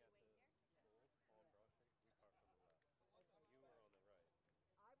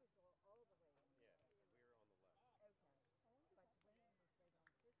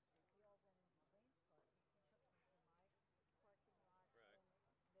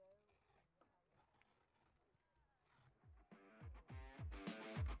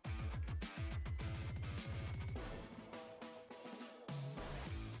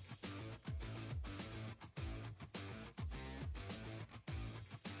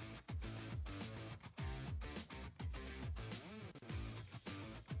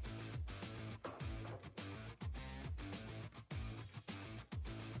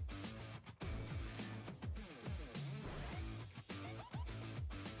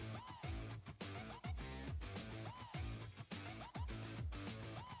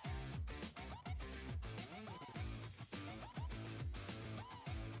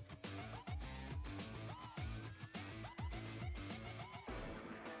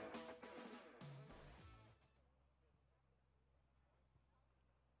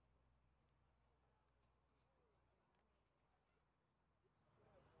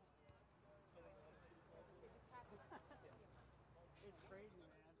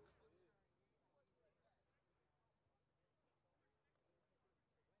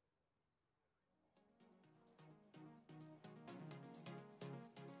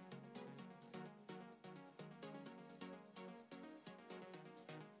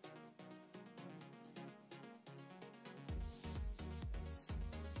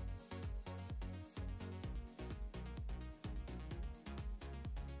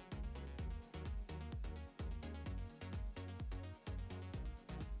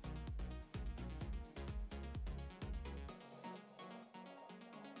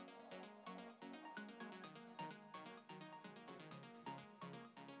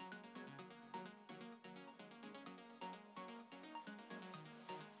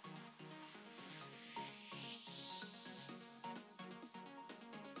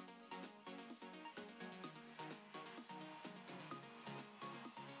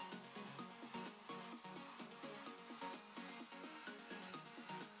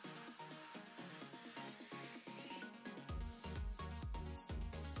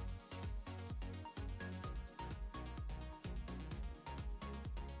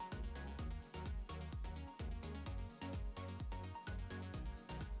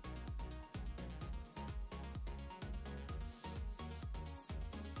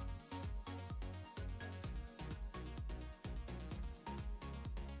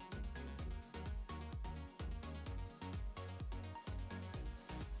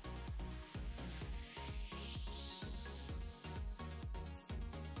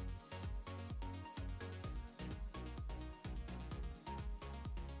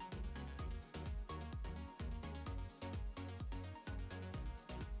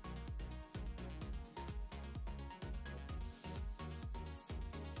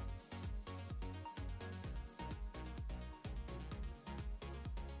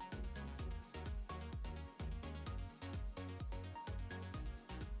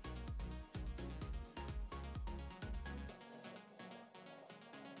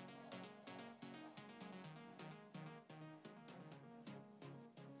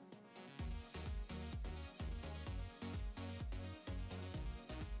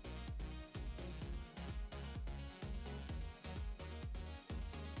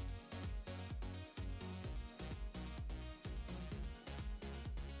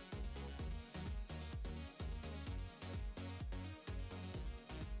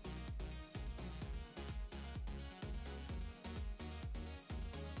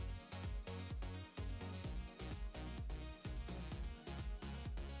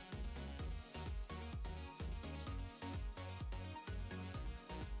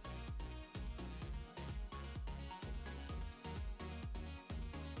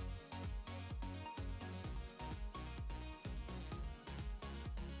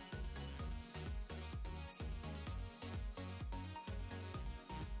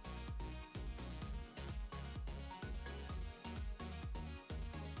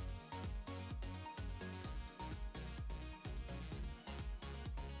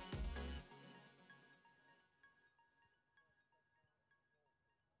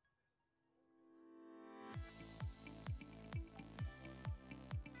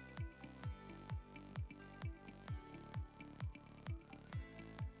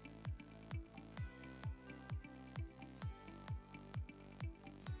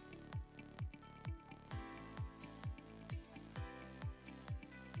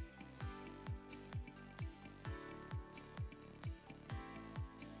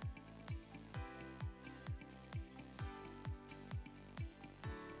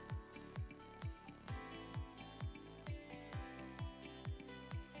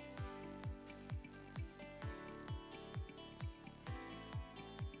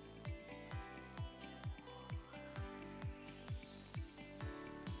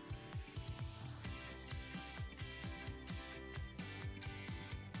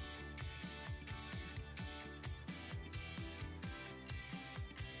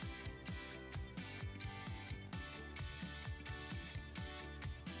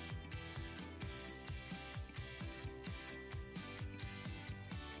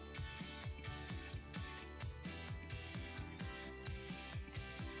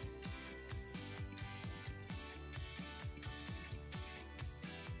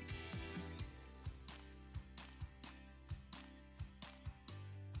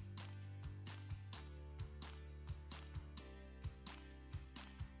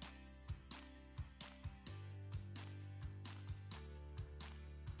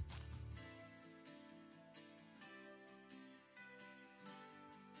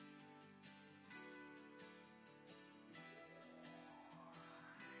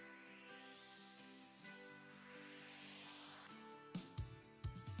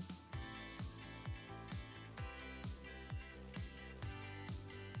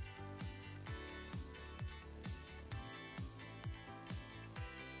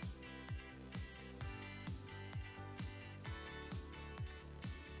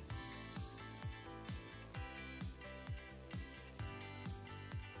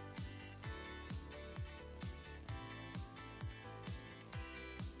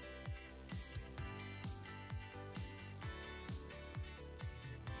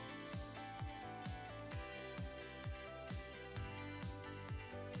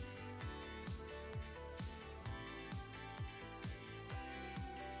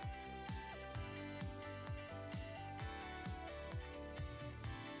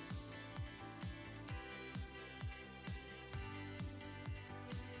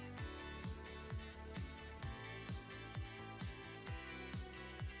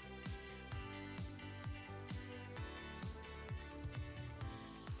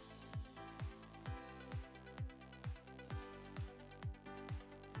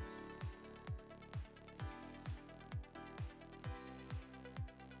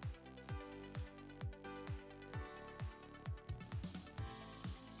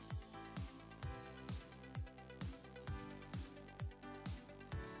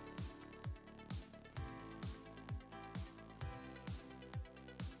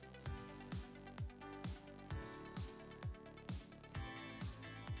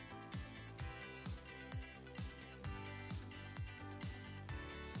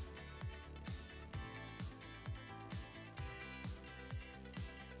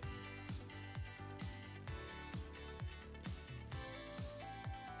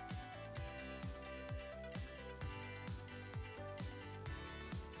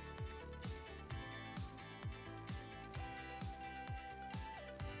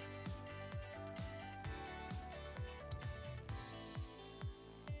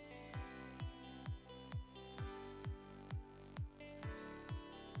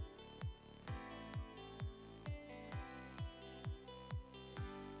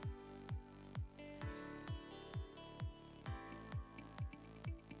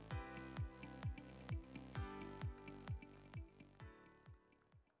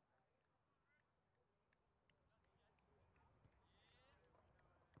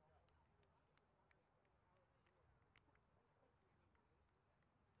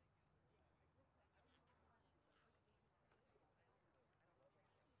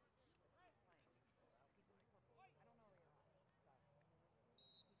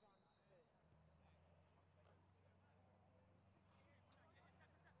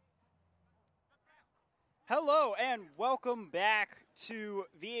 Hello and welcome back to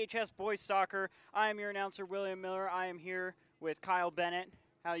VHS Boys Soccer. I am your announcer, William Miller. I am here with Kyle Bennett.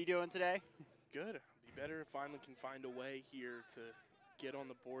 How are you doing today? Good. Be better if Vineland can find a way here to get on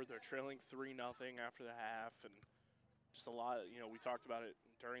the board. They're trailing 3-0 after the half, and just a lot, we talked about it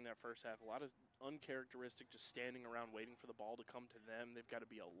during that first half, a lot of uncharacteristic just standing around waiting for the ball to come to them. They've got to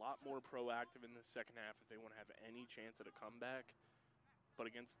be a lot more proactive in the second half if they want to have any chance at a comeback. But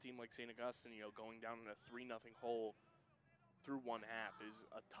against a team like St. Augustine, going down in a 3-0 hole through one half is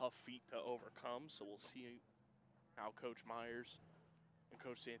a tough feat to overcome. So we'll see how Coach Myers and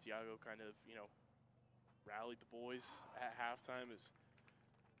Coach Santiago kind of, rallied the boys at halftime, as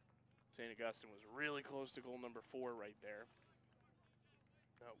St. Augustine was really close to goal number 4 right there.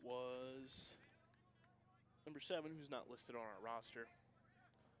 That was number 7, who's not listed on our roster.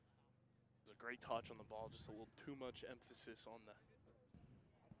 It was a great touch on the ball, just a little too much emphasis on the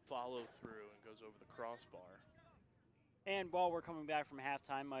follow through, and goes over the crossbar. And while we're coming back from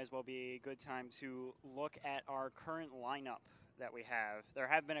halftime, might as well be a good time to look at our current lineup that we have. There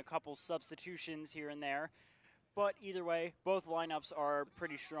have been a couple substitutions here and there, but either way, both lineups are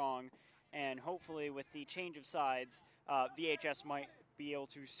pretty strong, and hopefully with the change of sides, VHS might be able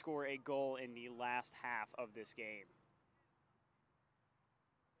to score a goal in the last half of this game.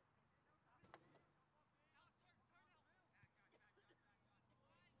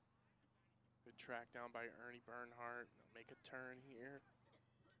 Track down by Ernie Bernhardt. They'll make a turn here.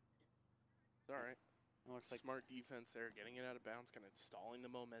 It's all right. It looks like smart defense there, getting it out of bounds, kind of stalling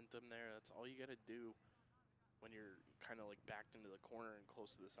the momentum there. That's all you got to do when you're kind of like backed into the corner and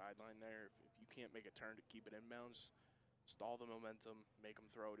close to the sideline there. If you can't make a turn to keep it inbounds, stall the momentum, make them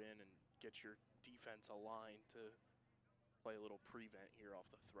throw it in, and get your defense aligned to play a little prevent here off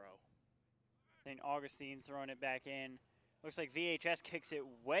the throw. St. Augustine throwing it back in. Looks like VHS kicks it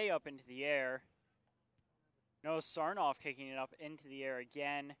way up into the air. No, Sarnoff kicking it up into the air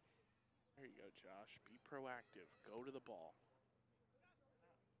again. There you go, Josh. Be proactive. Go to the ball.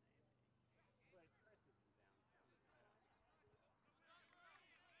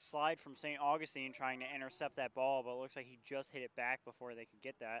 Slide from St. Augustine trying to intercept that ball, but it looks like he just hit it back before they could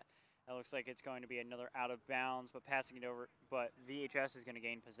get that. It looks like it's going to be another out of bounds, but passing it over. But VHS is going to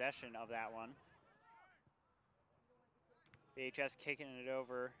gain possession of that one. VHS kicking it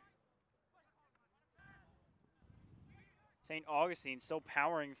over. St. Augustine still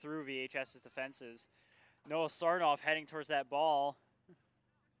powering through VHS's defenses. Noah Sarnoff heading towards that ball.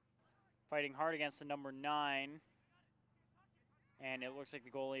 Fighting hard against the number 9. And it looks like the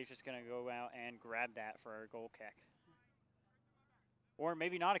goalie is just going to go out and grab that for a goal kick. Or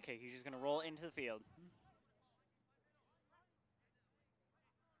maybe not a kick. He's just going to roll it into the field.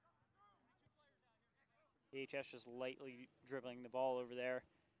 VHS just lightly dribbling the ball over there.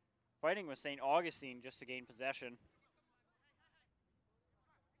 Fighting with St. Augustine just to gain possession.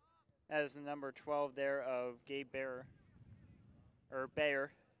 That is the number 12 there of Gabe Bayer. Or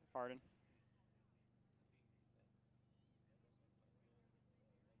Bayer, pardon.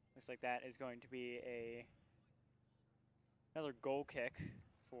 Looks like that is going to be another goal kick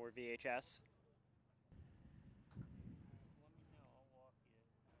for VHS.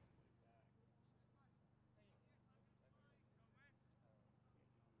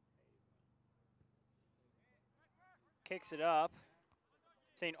 Kicks it up.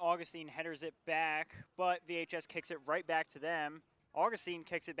 St. Augustine headers it back, but VHS kicks it right back to them. Augustine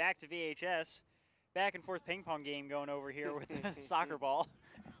kicks it back to VHS. Back and forth ping pong game going over here with the soccer ball.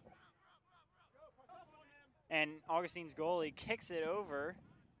 And Augustine's goalie kicks it over.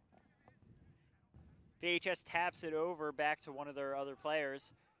 VHS taps it over back to one of their other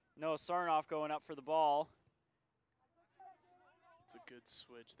players. Noah Sarnoff going up for the ball. It's a good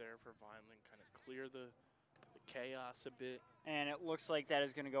switch there for Vineland, kind of clear the chaos a bit. And it looks like that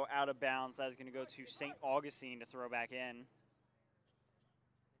is going to go out of bounds. That is going to go to St. Augustine to throw back in.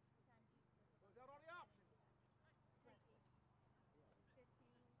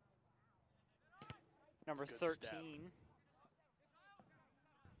 Number 13. Step.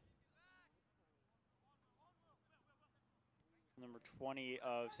 Number 20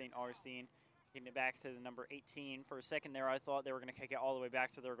 of St. Augustine. Kicking it back to the number 18. For a second there, I thought they were going to kick it all the way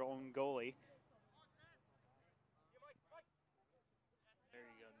back to their own goalie. There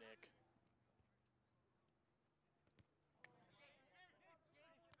you go, Nick.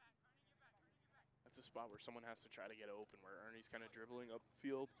 That's a spot where someone has to try to get open, where Ernie's kind of dribbling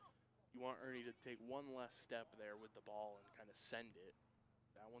upfield. You want Ernie to take one less step there with the ball and kind of send it.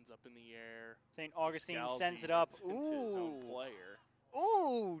 That one's up in the air. St. Augustine sends it up. Into his own player.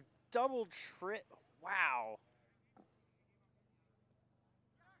 Ooh, double trip. Wow.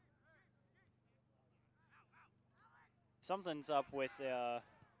 Something's up with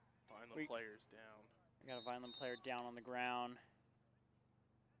Vineland players down. I got a Vineland player down on the ground,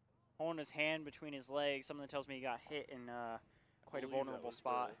 holding his hand between his legs. Something tells me he got hit in quite a vulnerable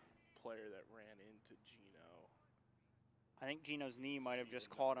spot. The player that ran into Gino. I think Gino's knee might have just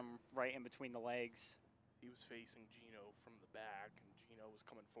caught him right in between the legs. He was facing Gino from the back, and Gino was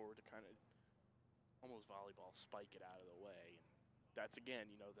coming forward to kind of almost volleyball spike it out of the way. And that's, again,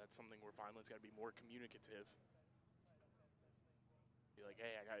 that's something where Vineland's got to be more communicative. Be like,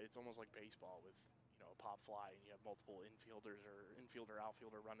 hey, it's almost like baseball with, a pop fly, and you have multiple infielders or infielder,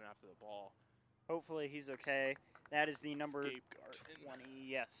 outfielder running after the ball. Hopefully he's okay. That is the number 20,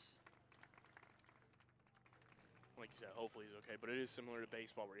 yes. Like you said, hopefully he's okay, but it is similar to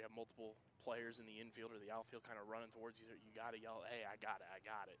baseball where you have multiple players in the infield or the outfield kind of running towards you. You got to yell, hey, I got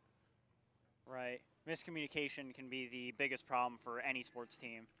it. Right. Miscommunication can be the biggest problem for any sports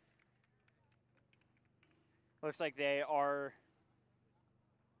team. Looks like they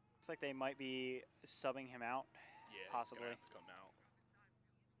might be subbing him out. Yeah, possibly. He's gonna have to come out.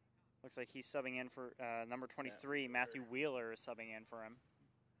 Looks like he's subbing in for number 23. Matthew Wheeler is subbing in for him.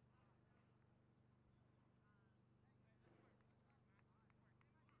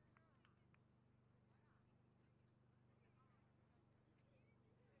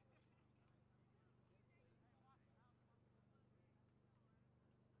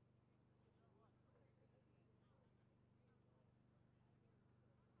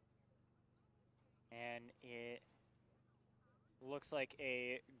 And it looks like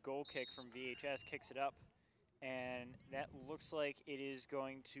a goal kick from VHS kicks it up. And that looks like it is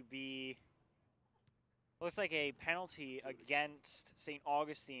going to be, looks like a penalty against St.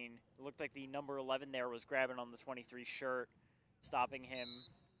 Augustine. It looked like the number 11 there was grabbing on the 23 shirt, stopping him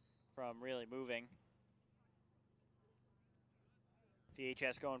from really moving.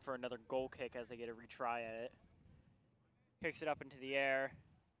 VHS going for another goal kick as they get a retry at it. Kicks it up into the air.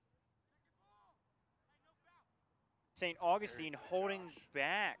 St. Augustine holding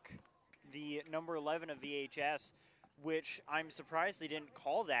back the number 11 of VHS, which I'm surprised they didn't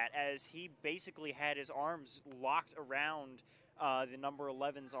call that, as he basically had his arms locked around the number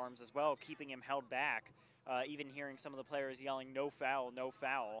 11's arms as well, keeping him held back. Even hearing some of the players yelling, no foul, no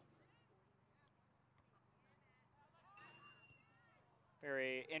foul.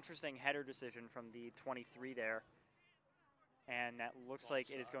 Very interesting header decision from the 23 there. And that looks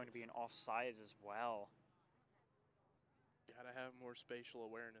like it is going to be an offsides as well. Gotta have more spatial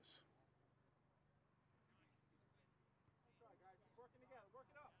awareness.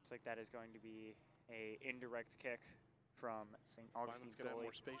 Looks like that is going to be a indirect kick from St. Augustine's gotta have goalie.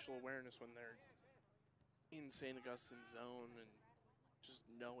 more spatial awareness when they're in St. Augustine's zone and just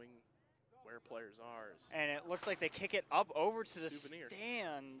knowing where players are. And it looks like they kick it up over to the Souvenir.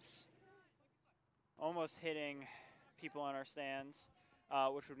 stands. Almost hitting people in our stands,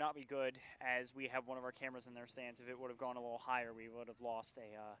 which would not be good, as we have one of our cameras in their stands. If it would have gone a little higher, we would have lost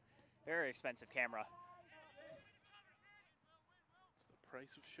a very expensive camera. It's the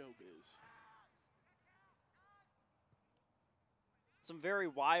price of showbiz. Some very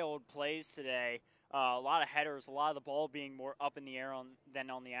wild plays today. A lot of headers, a lot of the ball being more up in the air than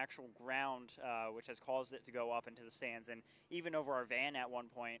on the actual ground, which has caused it to go up into the stands and even over our van at one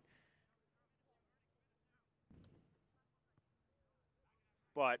point.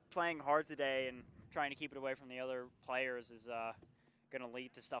 But playing hard today and trying to keep it away from the other players is going to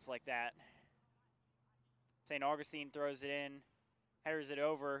lead to stuff like that. St. Augustine throws it in, headers it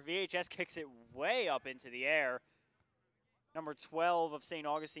over. VHS kicks it way up into the air. Number 12 of St.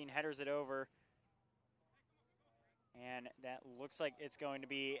 Augustine headers it over. And that looks like it's going to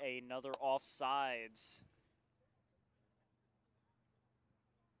be another offsides.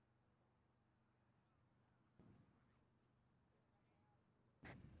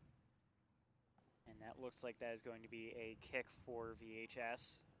 And that looks like that is going to be a kick for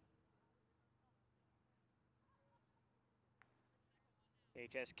VHS.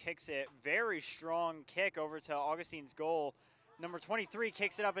 VHS kicks it. Very strong kick over to Augustine's goal. Number 23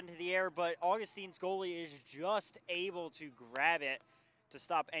 kicks it up into the air, but Augustine's goalie is just able to grab it to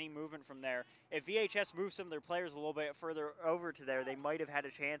stop any movement from there. If VHS moves some of their players a little bit further over to there, they might have had a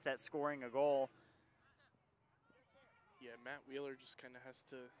chance at scoring a goal. Yeah, Matt Wheeler just kind of has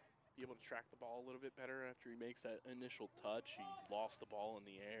to be able to track the ball a little bit better after he makes that initial touch. He lost the ball in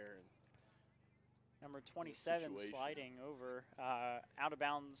the air. And number 27 sliding over, out of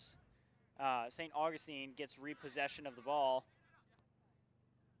bounds. St. Augustine gets repossession of the ball.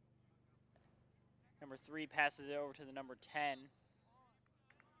 Number 3 passes it over to the number 10.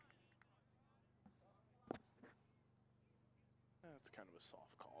 That's kind of a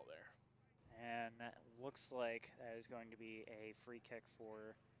soft call there. And that looks like that is going to be a free kick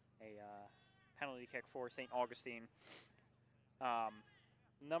for a penalty kick for St. Augustine.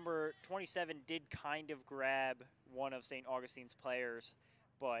 Number 27 did kind of grab one of St. Augustine's players,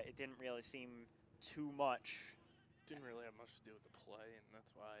 but it didn't really seem too much. Didn't really have much to do with the play, and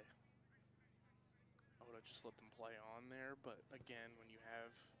that's why I would have just let them play on there. But again, when you have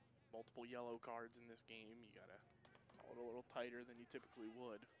multiple yellow cards in this game, you got to call it a little tighter than you typically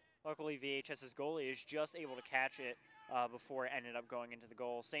would. Luckily, VHS's goalie is just able to catch it before it ended up going into the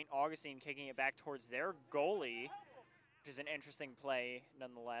goal. St. Augustine kicking it back towards their goalie, which is an interesting play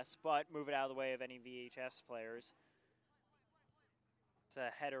nonetheless, but move it out of the way of any VHS players. It's a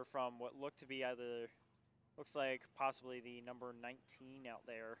header from what looked to be either, looks like possibly the number 19 out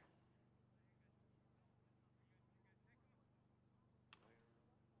there.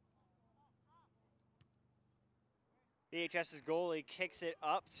 VHS's goalie kicks it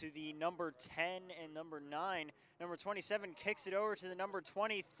up to the number 10 and number 9. Number 27 kicks it over to the number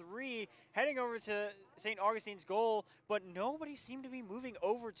 23, heading over to St. Augustine's goal, but nobody seemed to be moving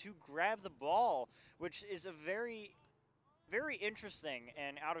over to grab the ball, which is a very, very interesting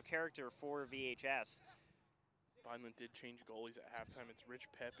and out of character for VHS. Vineland did change goalies at halftime. It's Rich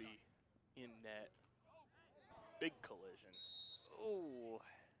Pepe in net. Big collision. Oh.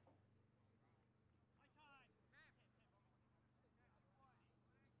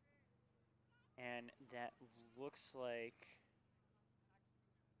 And that looks like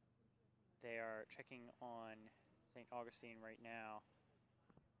they are checking on St. Augustine right now.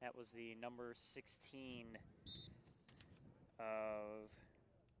 That was the number 16 of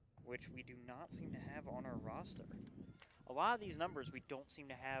which we do not seem to have on our roster. A lot of these numbers we don't seem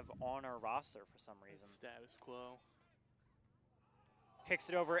to have on our roster for some reason. Status quo. Kicks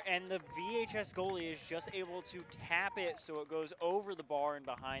it over, and the VHS goalie is just able to tap it so it goes over the bar and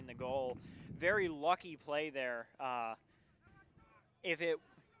behind the goal. Very lucky play there. If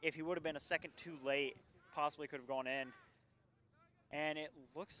he would have been a second too late, possibly could have gone in. And it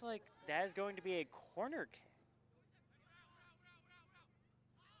looks like that is going to be a corner kick.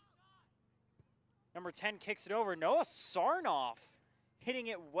 Number 10 kicks it over. Noah Sarnoff hitting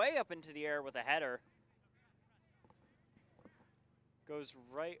it way up into the air with a header. Goes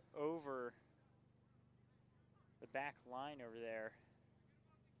right over the back line over there.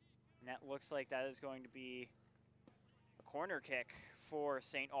 And that looks like that is going to be a corner kick for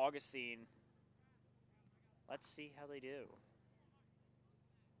St. Augustine. Let's see how they do.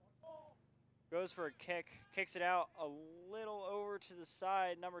 Goes for a kick, kicks it out a little over to the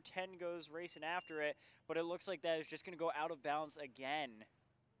side. Number 10 goes racing after it, but it looks like that is just going to go out of bounds again.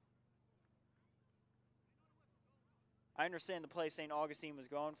 I understand the play St. Augustine was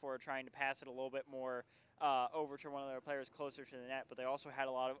going for, trying to pass it a little bit more over to one of their players closer to the net, but they also had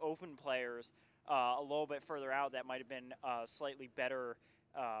a lot of open players a little bit further out that might have been a slightly better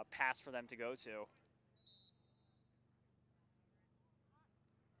pass for them to go to.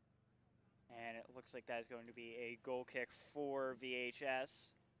 And it looks like that is going to be a goal kick for VHS.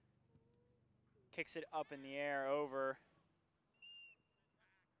 Kicks it up in the air over.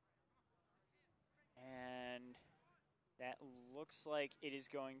 And that looks like it is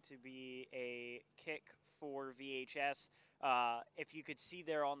going to be a kick for VHS. If you could see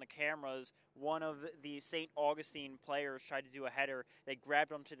there on the cameras, one of the St. Augustine players tried to do a header. They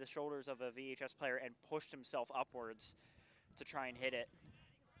grabbed onto the shoulders of a VHS player and pushed himself upwards to try and hit it.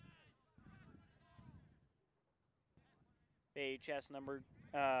 VHS number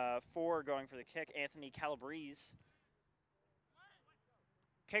 4 going for the kick, Anthony Calabrese.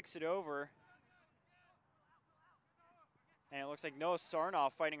 Kicks it over. And it looks like Noah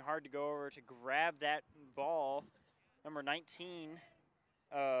Sarnoff fighting hard to go over to grab that ball. Number 19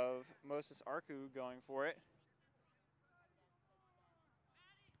 of Moses Arku going for it.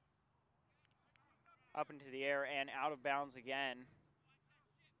 Up into the air and out of bounds again.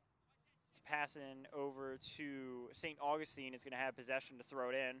 It's passing over to St. Augustine. Is going to have possession to throw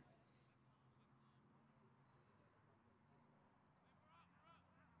it in.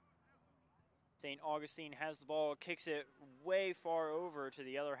 St. Augustine has the ball, kicks it way far over to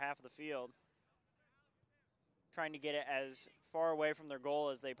the other half of the field. Trying to get it as far away from their goal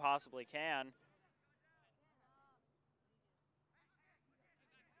as they possibly can.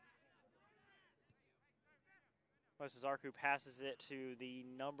 Moses Arku passes it to the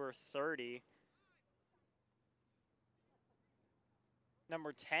number 30.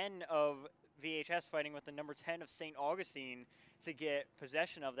 Number 10 of VHS fighting with the number 10 of St. Augustine to get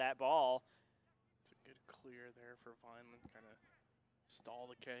possession of that ball. It's a good clear there for Vineland, kind of stall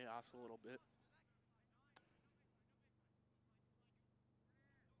the chaos a little bit.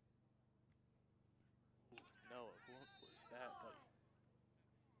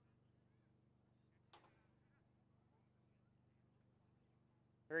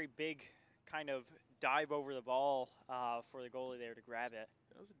 Very big kind of dive over the ball for the goalie there to grab it.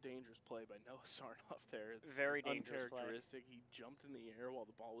 That was a dangerous play by Noah Sarnoff there. It's Very dangerous play. uncharacteristic. He jumped in the air while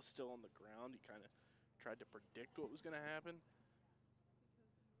the ball was still on the ground. He kind of tried to predict what was going to happen.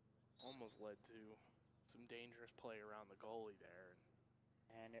 Almost led to some dangerous play around the goalie there.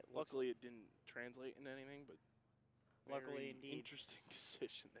 And it luckily it didn't translate into anything, but luckily very indeed. interesting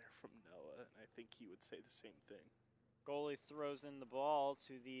decision there from Noah, and I think he would say the same thing. Goalie throws in the ball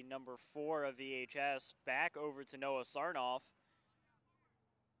to the number 4 of VHS, back over to Noah Sarnoff.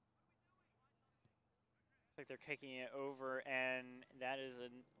 Looks like they're kicking it over, and that is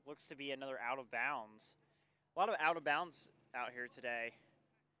looks to be another out of bounds. A lot of out of bounds out here today.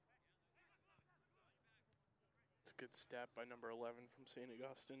 It's a good step by number 11 from St.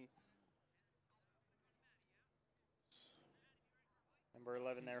 Augustine. Number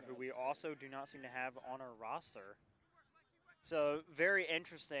 11 there, who we also do not seem to have on our roster. So very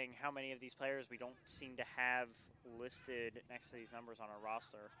interesting how many of these players we don't seem to have listed next to these numbers on our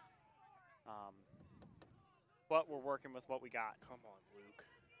roster. But we're working with what we got. Come on, Luke.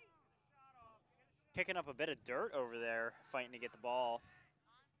 Kicking up a bit of dirt over there, fighting to get the ball.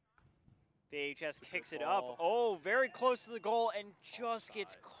 VHS kicks it up. Oh, very close to the goal and just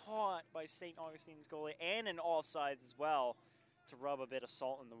gets caught by St. Augustine's goalie, and an offsides as well to rub a bit of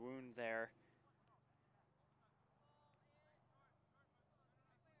salt in the wound there.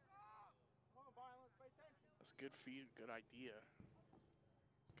 That's a good feed, good idea.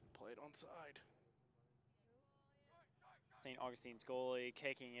 Play it onside. St. Augustine's goalie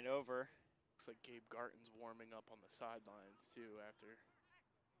kicking it over. Looks like Gabe Garton's warming up on the sidelines too after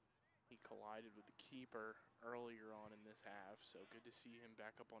he collided with the keeper earlier on in this half. So good to see him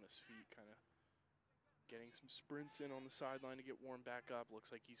back up on his feet, kind of getting some sprints in on the sideline to get warmed back up. Looks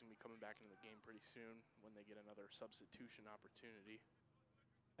like he's going to be coming back into the game pretty soon when they get another substitution opportunity.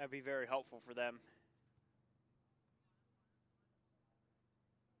 That'd be very helpful for them.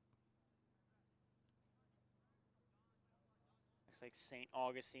 Looks like St.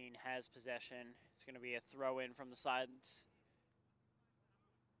 Augustine has possession. It's going to be a throw in from the sides.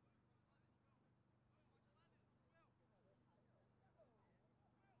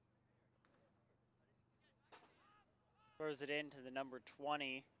 Throws it into the number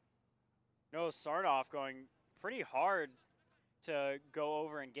 20. Noah Sarnoff going pretty hard to go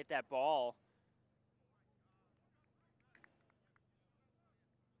over and get that ball.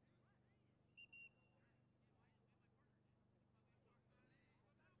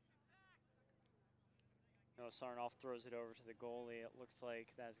 Noah Sarnoff throws it over to the goalie. It looks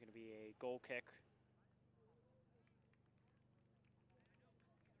like that's going to be a goal kick.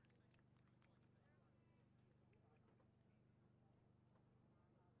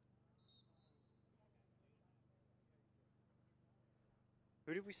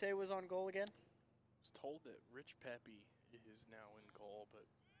 Who did we say was on goal again? I was told that Rich Pepe is now in goal, but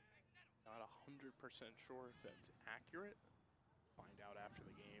not 100% sure if that's accurate. Find out after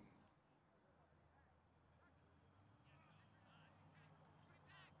the game.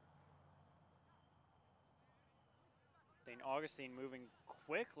 St. Augustine moving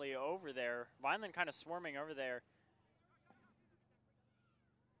quickly over there. Vineland kind of swarming over there.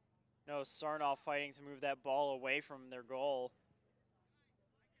 No, Sarnoff fighting to move that ball away from their goal.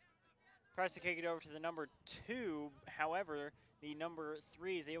 Tries to kick it over to the number 2. However, the number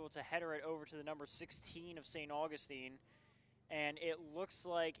 3 is able to header it over to the number 16 of St. Augustine. And it looks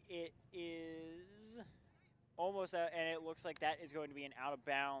like it is almost out, and it looks like that is going to be an out of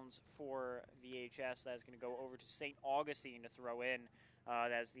bounds for VHS. That is going to go over to St. Augustine to throw in.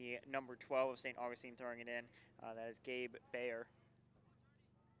 That is the number 12 of St. Augustine throwing it in. That is Gabe Bayer.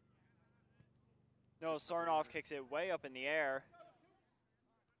 No, Sarnoff kicks it way up in the air.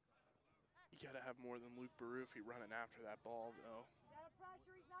 You got to have more than Luke Barufi running after that ball, though. He's out of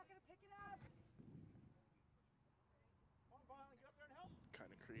pressure. He's not going to pick it up.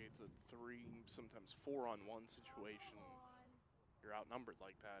 Kind of creates a 3, sometimes 4-on-1 situation. You're outnumbered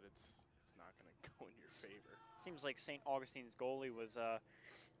like that, it's not going to go in your favor. Seems like St. Augustine's goalie was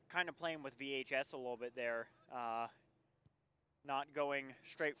kind of playing with VHS a little bit there, not going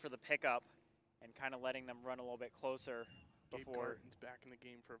straight for the pickup and kind of letting them run a little bit closer. Gabe Before. Garton's back in the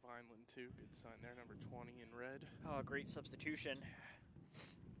game for Vineland, too. Good sign there, number 20 in red. Oh, great substitution.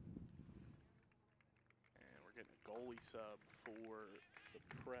 And we're getting a goalie sub for the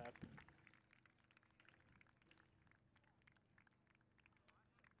Prep.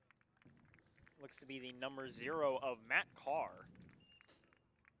 Looks to be the number 0 of Matt Carr.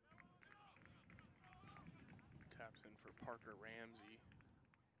 Taps in for Parker Ramsey.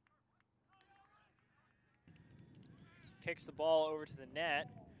 Kicks the ball over to the net.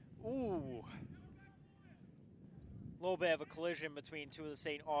 Ooh. A little bit of a collision between two of the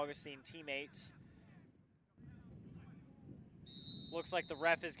St. Augustine teammates. Looks like the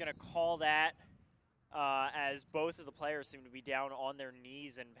ref is going to call that as both of the players seem to be down on their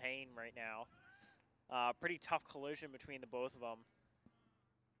knees in pain right now. Pretty tough collision between the both of them.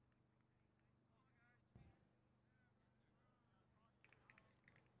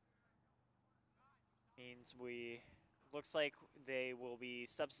 Means looks like they will be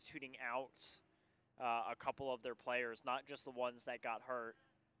substituting out a couple of their players, not just the ones that got hurt.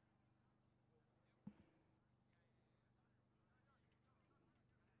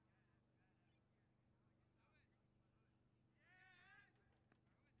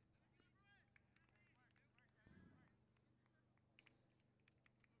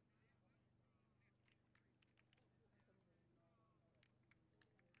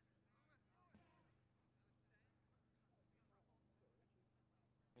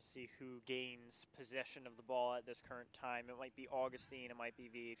 See who gains possession of the ball at this current time. It might be Augustine, it might be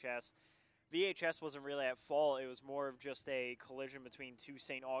VHS. VHS wasn't really at fault. It was more of just a collision between two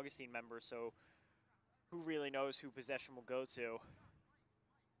St. Augustine members, so who really knows who possession will go to.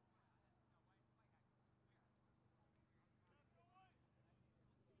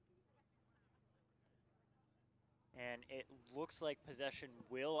 And it looks like possession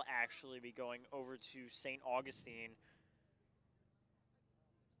will actually be going over to St. Augustine.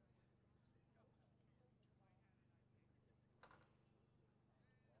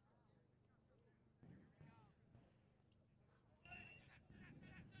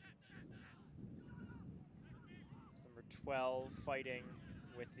 Number 12 fighting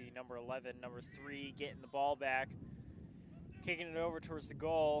with the number 11, number 3 getting the ball back, kicking it over towards the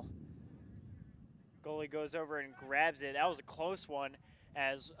goal. Goalie goes over and grabs it. That was a close one,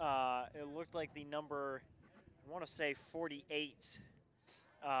 as it looked like the number, I want to say 48,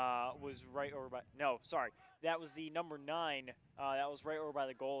 was right over by, no, sorry. That was the number 9. That was right over by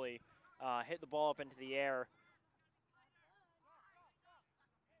the goalie. Hit the ball up into the air.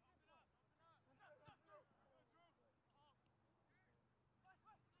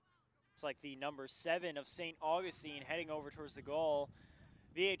 It's like the number 7 of St. Augustine heading over towards the goal.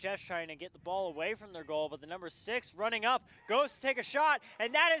 VHS trying to get the ball away from their goal, but the number 6 running up, goes to take a shot,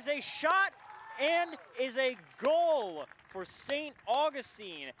 and that is a shot and is a goal for St.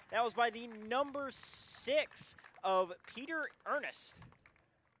 Augustine. That was by the number 6 of Peter Ernest.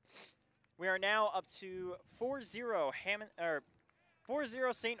 We are now up to 4-0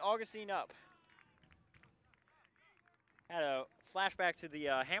 4-0 St. Augustine up. Had a flashback to the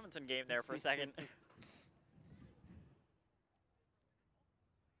Hamilton game there for a second. That's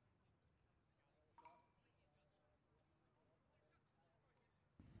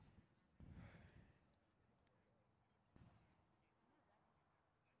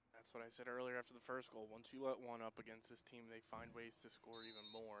what I said earlier after the first goal. Once you let one up against this team, they find ways to score even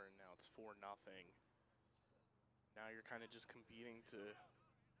more, and now it's 4-0. Now you're kind of just competing to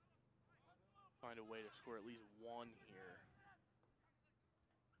find a way to score at least one here.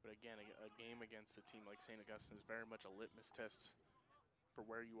 But again, a game against a team like St. Augustine is very much a litmus test for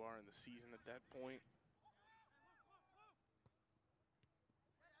where you are in the season at that point.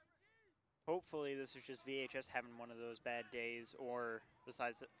 Hopefully this is just VHS having one of those bad days, or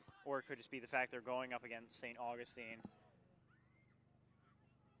besides, or it could just be the fact they're going up against St. Augustine.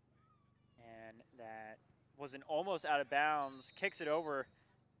 And that was an almost out of bounds, kicks it over,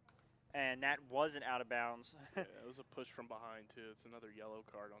 and that wasn't out of bounds. Yeah, it was a push from behind too. It's another yellow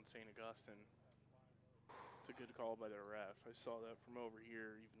card on St. Augustine. It's a good call by the ref. I saw that from over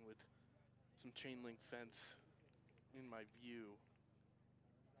here, even with some chain link fence in my view.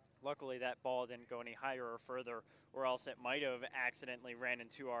 Luckily, that ball didn't go any higher or further, or else it might have accidentally ran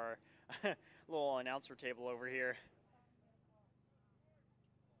into our little announcer table over here.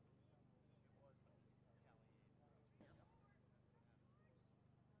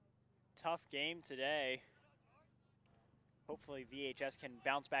 Tough game today. Hopefully, VHS can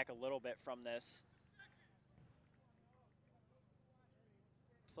bounce back a little bit from this.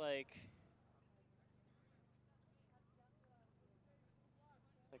 Looks like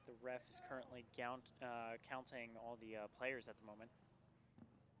the ref is currently counting all the players at the moment.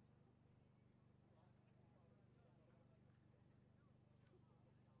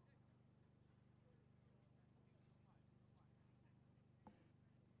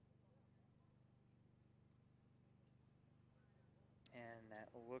 And that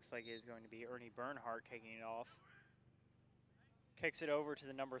looks like it is going to be Ernie Bernhardt kicking it off. Kicks it over to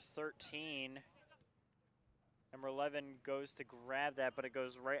the number 13. Number 11 goes to grab that, but it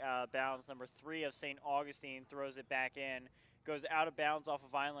goes right out of bounds. Number 3 of St. Augustine throws it back in. Goes out of bounds off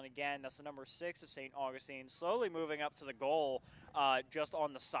of Vineland again. That's the number 6 of St. Augustine. Slowly moving up to the goal, just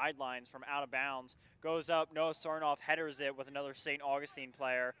on the sidelines from out of bounds. Goes up, Noah Sarnoff headers it with another St. Augustine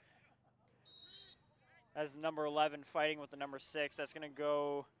player. As number 11 fighting with the number 6. That's going to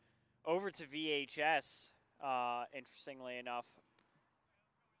go over to VHS, interestingly enough.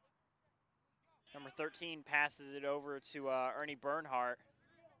 Number 13 passes it over to Ernie Bernhardt.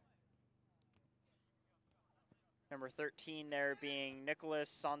 Number 13 there being Nicholas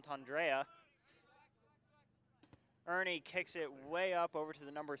Santandrea. Ernie kicks it way up over to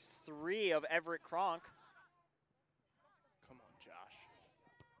the number 3 of Everett Kronk. Come on, Josh.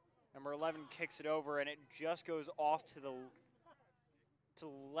 Number 11 kicks it over, and it just goes off to the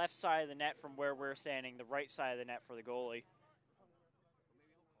left side of the net from where we're standing, the right side of the net for the goalie.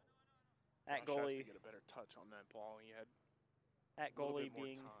 That Josh has goalie to get a better touch on that ball. He had that a little goalie bit more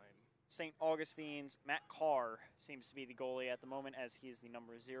being time. St. Augustine's Matt Carr seems to be the goalie at the moment, as he is the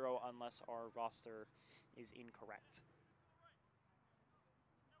number 0, unless our roster is incorrect.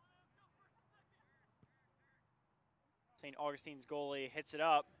 St. Augustine's goalie hits it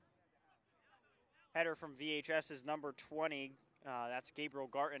up. Header from VHS is number 20. That's Gabriel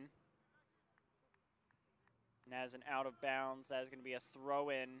Garton. And that is an out of bounds. That is going to be a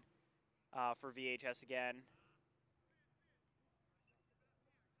throw-in for VHS again.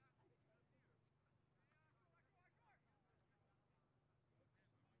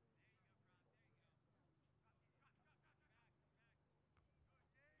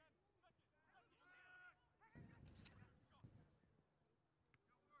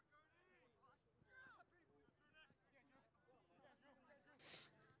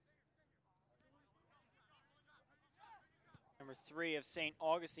 Number 3 of St.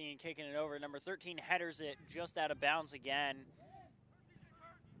 Augustine kicking it over. Number 13 headers it just out of bounds again.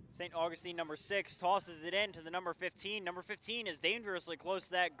 St. Augustine, number 6, tosses it in to the number 15. Number 15 is dangerously close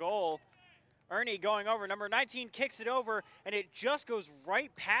to that goal. Ernie going over. Number 19 kicks it over, and it just goes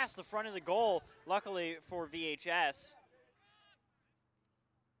right past the front of the goal, luckily for VHS.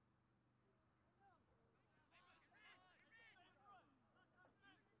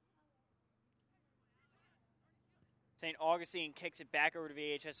 St. Augustine kicks it back over to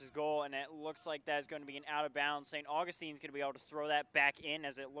VHS's goal, and it looks like that's going to be an out of bounds. St. Augustine's going to be able to throw that back in,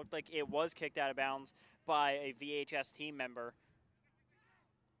 as it looked like it was kicked out of bounds by a VHS team member.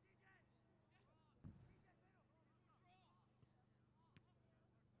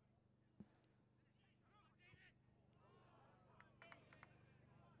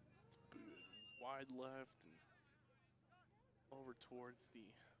 Wide left and over towards the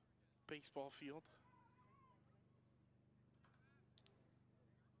baseball field.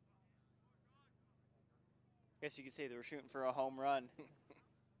 Guess you could say they were shooting for a home run.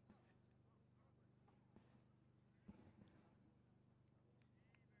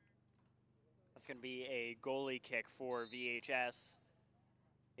 That's going to be a goalie kick for VHS.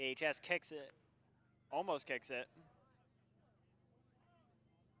 VHS kicks it. Almost kicks it.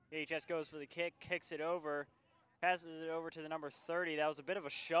 VHS goes for the kick, kicks it over, passes it over to the number 30. That was a bit of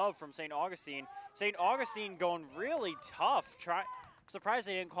a shove from St. Augustine. St. Augustine going really tough. I'm surprised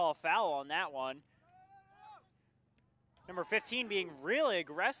they didn't call a foul on that one. Number 15 being really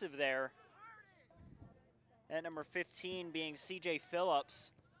aggressive there. And number 15 being CJ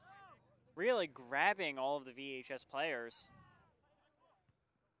Phillips. Really grabbing all of the VHS players.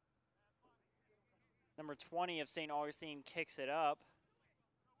 Number 20 of St. Augustine kicks it up.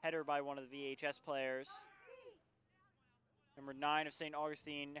 Header by one of the VHS players. Number 9 of St.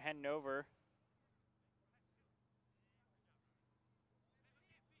 Augustine heading over.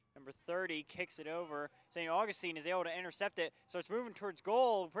 Number 30 kicks it over. St. Augustine is able to intercept it, so it's moving towards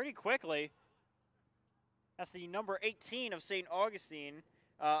goal pretty quickly. That's the number 18 of St. Augustine,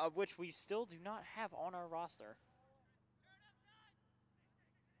 of which we still do not have on our roster.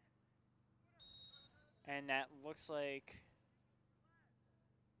 And that looks like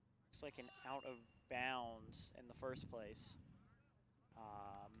an out of bounds in the first place.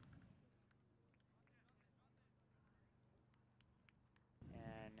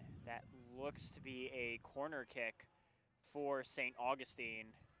 And that looks to be a corner kick for St. Augustine.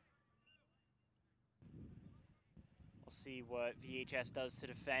 We'll see what VHS does to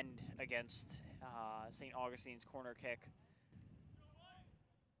defend against St. Augustine's corner kick.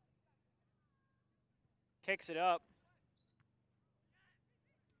 Kicks it up.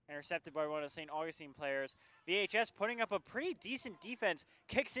 Intercepted by one of the St. Augustine players. VHS putting up a pretty decent defense.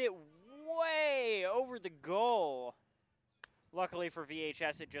 Kicks it way over the goal. Luckily for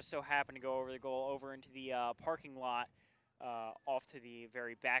VHS, it just so happened to go over the goal, over into the parking lot, off to the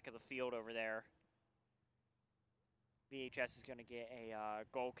very back of the field over there. VHS is going to get a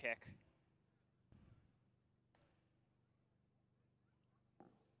goal kick.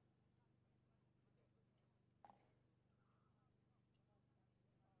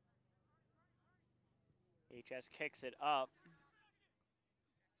 VHS kicks it up.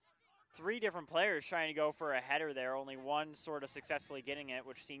 3 different players trying to go for a header there, only one sort of successfully getting it,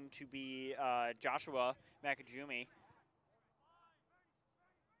 which seemed to be Joshua Makajumi.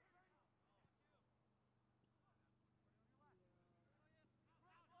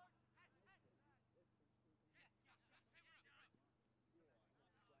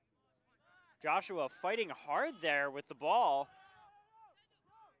 Joshua fighting hard there with the ball.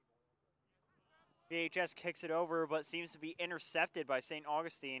 VHS kicks it over, but seems to be intercepted by St.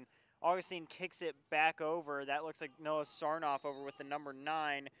 Augustine. Augustine kicks it back over. That looks like Noah Sarnoff over with the number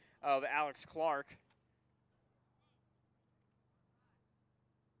 9 of Alex Clark.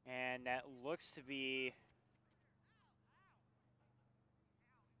 And that looks to be...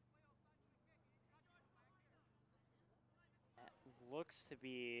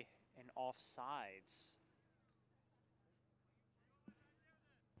 an offsides.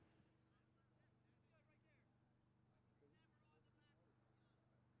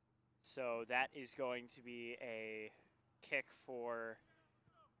 So that is going to be a kick for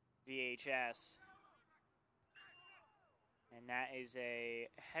VHS. And that is a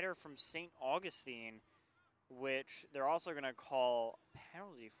header from St. Augustine, which they're also going to call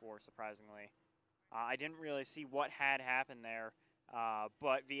penalty for, surprisingly. I didn't really see what had happened there,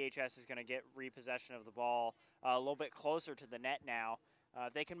 but VHS is going to get repossession of the ball a little bit closer to the net now.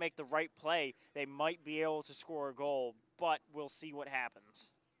 If they can make the right play, they might be able to score a goal, but we'll see what happens.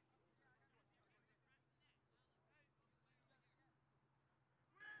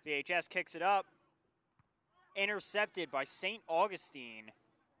 VHS kicks it up. Intercepted by St. Augustine.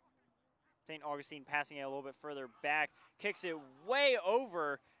 St. Augustine passing it a little bit further back. Kicks it way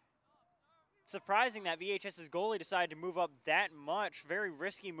over. Surprising that VHS's goalie decided to move up that much. Very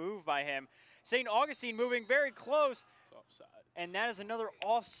risky move by him. St. Augustine moving very close. It's offsides. And that is another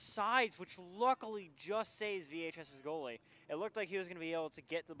offsides, which luckily just saves VHS's goalie. It looked like he was going to be able to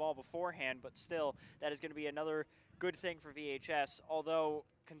get the ball beforehand, but still, that is going to be another good thing for VHS. Although,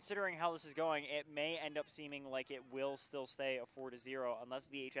 considering how this is going, it may end up seeming like it will still stay a 4-0 unless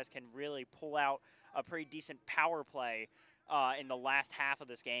VHS can really pull out a pretty decent power play in the last half of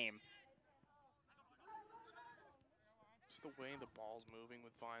this game. Just the way the ball's moving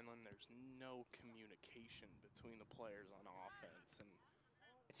with Vineland, there's no communication between the players on offense, and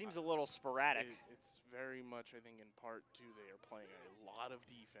it seems a little sporadic. It's very much, I think, in part too, they are playing a lot of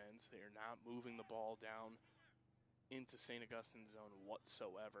defense. They are not moving the ball down into St. Augustine's zone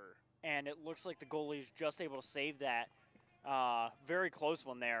whatsoever. And it looks like the goalie is just able to save that. Very close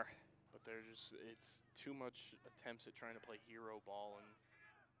one there. But it's too much attempts at trying to play hero ball and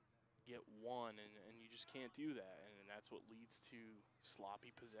get one, and you just can't do that. And that's what leads to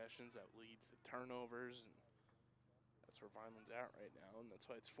sloppy possessions, that leads to turnovers, and that's where Vineland's at right now, and that's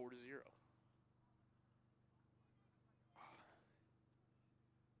why it's 4-0.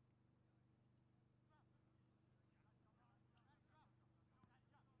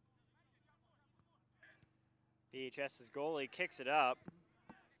 VHS's goalie kicks it up.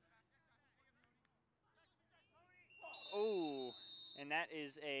 Oh, and that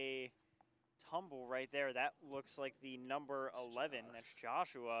is a tumble right there. That looks like the number 11. That's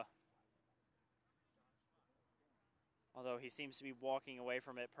Joshua. Although he seems to be walking away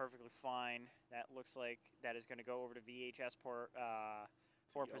from it perfectly fine. That looks like that is going to go over to VHS for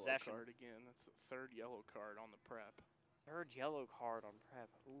possession. Card again. That's the 3rd yellow card on the prep. 3rd yellow card on prep.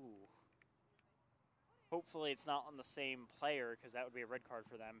 Ooh. Hopefully it's not on the same player, because that would be a red card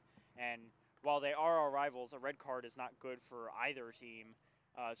for them. And while they are our rivals, a red card is not good for either team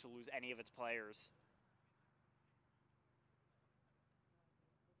to lose any of its players.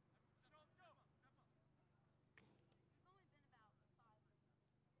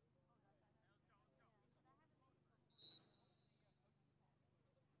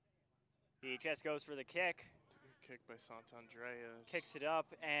 VHS goes for the kick. Kick by Sant'Andrea. Kicks it up,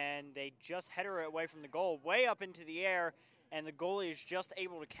 and they just header it away from the goal, way up into the air, and the goalie is just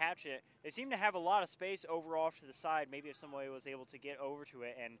able to catch it. They seem to have a lot of space over off to the side. Maybe if somebody was able to get over to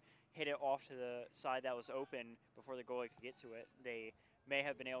it and hit it off to the side that was open before the goalie could get to it, they may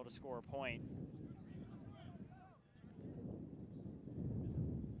have been able to score a point.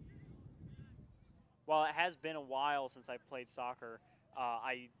 While it has been a while since I played soccer,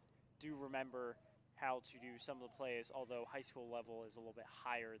 I do remember how to do some of the plays, although high school level is a little bit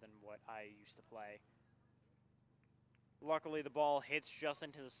higher than what I used to play. Luckily, the ball hits just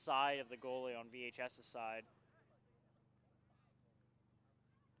into the side of the goalie on VHS's side.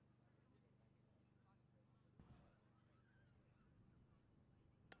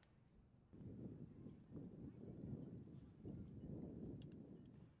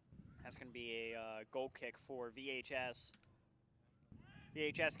 That's going to be a goal kick for VHS.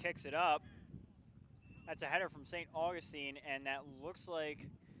 VHS kicks it up. That's a header from St. Augustine, and that looks like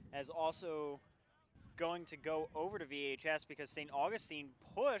as also going to go over to VHS because St. Augustine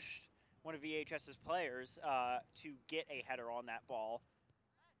pushed one of VHS's players to get a header on that ball.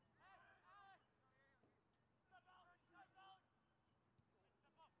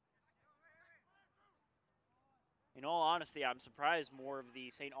 In all honesty, I'm surprised more of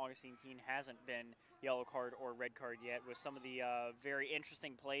the St. Augustine team hasn't been yellow card or red card yet with some of the very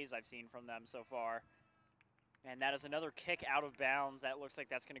interesting plays I've seen from them so far. And that is another kick out of bounds. That looks like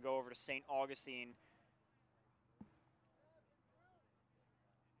that's going to go over to St. Augustine.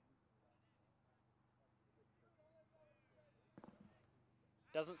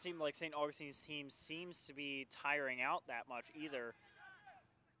 Doesn't seem like St. Augustine's team seems to be tiring out that much either.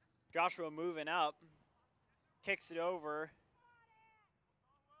 Joshua moving up, kicks it over.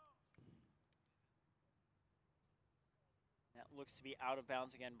 That looks to be out of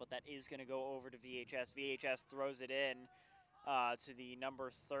bounds again, but that is going to go over to VHS. VHS throws it in to the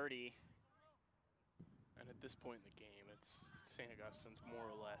number 30. And at this point in the game, it's St. Augustine's more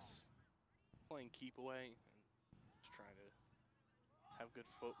or less playing keep away and just trying to have good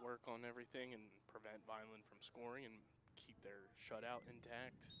footwork on everything and prevent Vineland from scoring and keep their shutout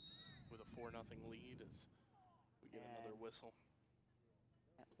intact with a 4-0 lead as we get another whistle.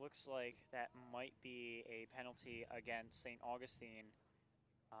 It looks like that might be a penalty against St. Augustine,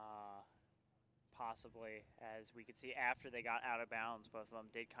 possibly, as we could see after they got out of bounds, both of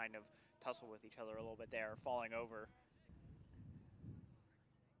them did kind of tussle with each other a little bit there, falling over.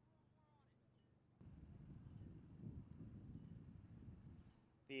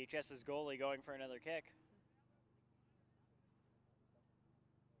 VHS's goalie going for another kick.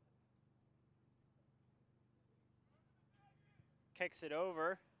 Kicks it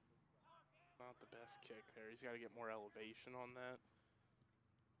over. Not the best kick there. He's got to get more elevation on that.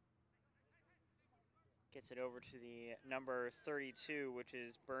 Gets it over to the number 32, which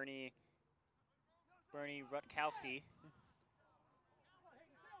is Bernie Rutkowski.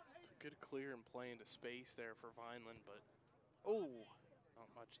 It's a good clear and play into space there for Vineland, but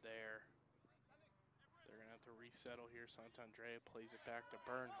not much there. They're going to have to resettle here. Sant'Andrea plays it back to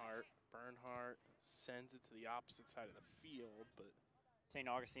Bernhardt. Bernhardt sends it to the opposite side of the field, but St.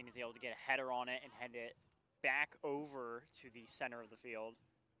 Augustine is able to get a header on it and head it back over to the center of the field.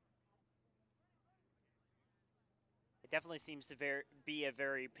 It definitely seems to be a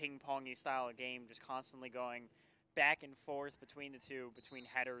very ping-pongy style of game, just constantly going back and forth between the two, between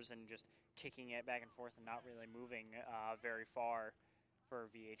headers and just kicking it back and forth and not really moving very far for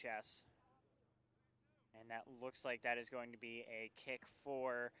VHS. And that looks like that is going to be a kick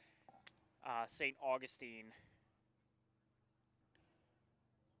for St. Augustine.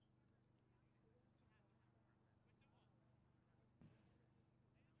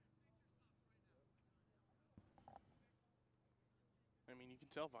 I mean, you can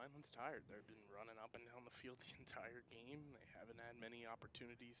tell Vineland's tired. They've been running up and down the field the entire game. They haven't had many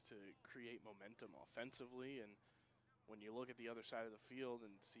opportunities to create momentum offensively. And when you look at the other side of the field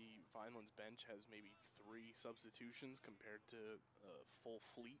and see Vineland's bench has maybe 3 substitutions compared to a full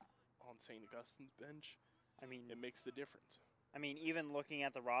fleet on St. Augustine's bench, I mean, it makes the difference. I mean, even looking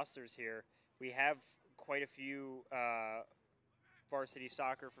at the rosters here, we have quite a few varsity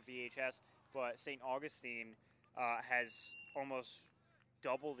soccer for VHS, but St. Augustine has almost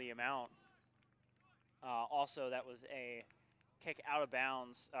double the amount. Also, that was a kick out of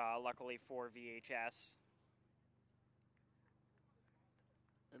bounds, luckily for VHS.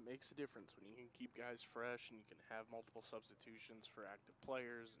 It makes a difference when you can keep guys fresh and you can have multiple substitutions for active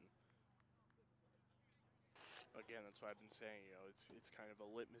players. And again, that's what I've been saying. You know, it's kind of a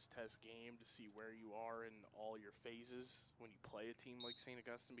litmus test game to see where you are in all your phases when you play a team like St.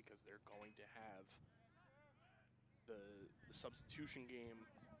 Augustine, because they're going to have the substitution game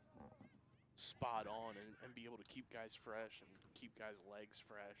spot on and be able to keep guys fresh and keep guys' legs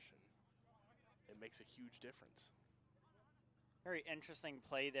fresh, and it makes a huge difference. Very interesting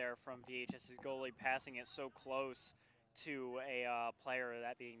play there from VHS's goalie, passing it so close to a player,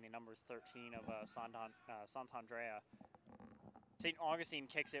 that being the number 13 of Sant'Andrea. St. Augustine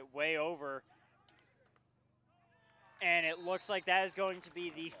kicks it way over. And it looks like that is going to be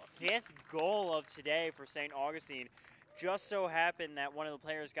the 5th goal of today for St. Augustine. Just so happened that one of the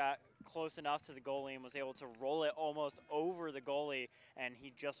players got close enough to the goalie and was able to roll it almost over the goalie, and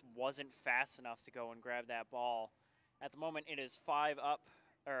he just wasn't fast enough to go and grab that ball. At the moment, it is 5-0,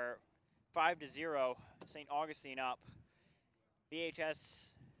 St. Augustine up. VHS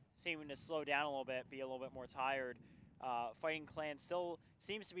seeming to slow down a little bit, be a little bit more tired. Fighting Clan still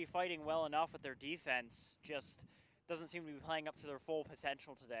seems to be fighting well enough with their defense, just doesn't seem to be playing up to their full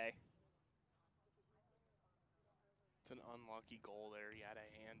potential today. It's an unlucky goal there. He had a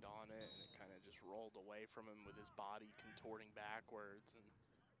hand on it, and it kind of just rolled away from him with his body contorting backwards. And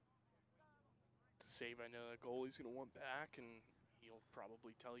to save, I know the goalie's going to want back, and he'll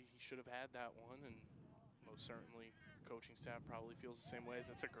probably tell you he should have had that one. And most certainly, coaching staff probably feels the same way. As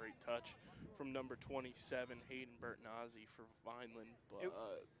that's a great touch from number 27, Hayden Bertnazzi for Vineland, but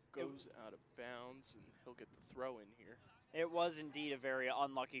goes out of bounds, and he'll get the throw in here. It was indeed a very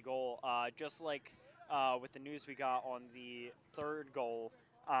unlucky goal, just like with the news we got on the 3rd goal,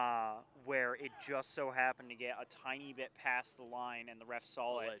 where it just so happened to get a tiny bit past the line, and the ref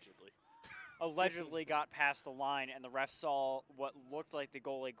saw it. Allegedly got past the line, and the ref saw what looked like the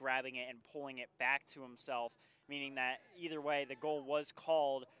goalie grabbing it and pulling it back to himself, meaning that either way, the goal was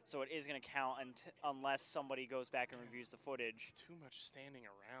called, so it is going to count unless somebody goes back and reviews the footage. Too much standing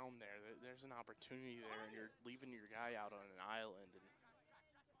around there. There's an opportunity there, and you're leaving your guy out on an island, and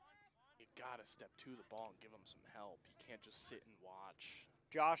you got to step to the ball and give him some help. You can't just sit and watch.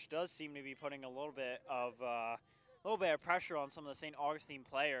 Josh does seem to be putting a little bit of pressure on some of the St. Augustine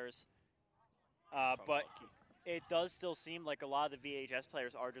players. But it does still seem like a lot of the VHS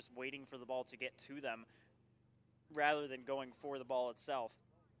players are just waiting for the ball to get to them rather than going for the ball itself.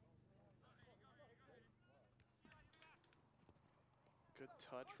 Good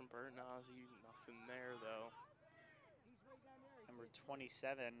touch from Bertnazzi. Nothing there, though. Number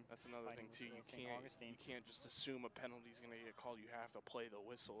 27. That's another thing, too. You can't just assume a penalty's going to get called. You have to play the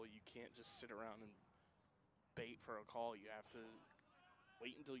whistle. You can't just sit around and bait for a call. You have to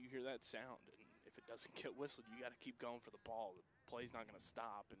wait until you hear that sound. And if it doesn't get whistled, you got to keep going for the ball. The play's not going to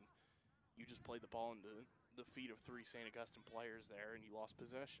stop, and you just played the ball into the feet of 3 St. Augustine players there, and you lost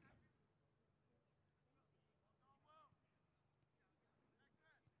possession.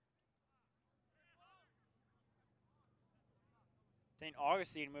 St.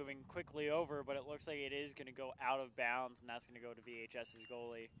 Augustine moving quickly over, but it looks like it is going to go out of bounds, and that's going to go to VHS's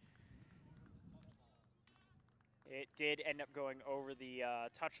goalie. It did end up going over the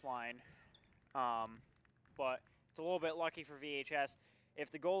touch line, but it's a little bit lucky for VHS. If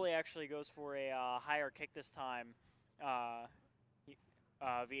the goalie actually goes for a higher kick this time,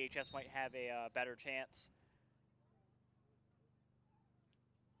 VHS might have a better chance.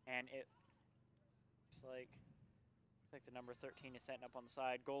 And it looks like the number 13 is setting up on the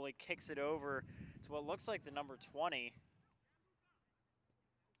side. Goalie kicks it over to what looks like the number 20.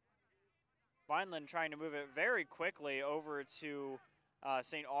 Vineland trying to move it very quickly over to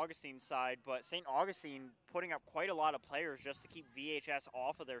St. Augustine's side, but St. Augustine putting up quite a lot of players just to keep VHS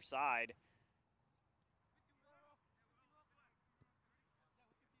off of their side.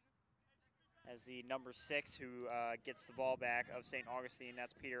 As the number 6 who gets the ball back of St. Augustine,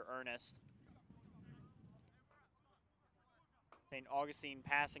 that's Peter Ernest. St. Augustine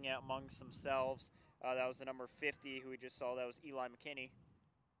passing it amongst themselves. That was the number 50 who we just saw. That was Eli McKinney.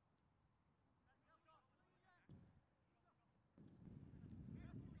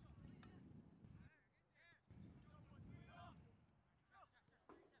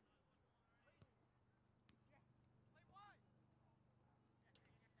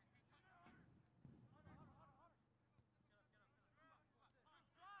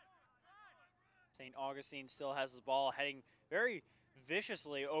 St. Augustine still has the ball heading very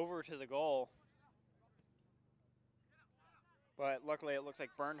viciously over to the goal. But luckily it looks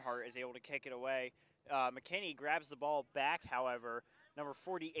like Bernhardt is able to kick it away. McKinney grabs the ball back, however. Number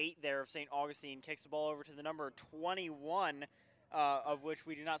 48 there of St. Augustine kicks the ball over to the number 21, of which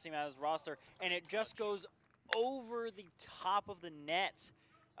we do not see him on his roster. And it just goes over the top of the net.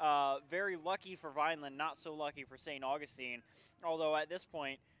 Very lucky for Vineland, not so lucky for St. Augustine. Although at this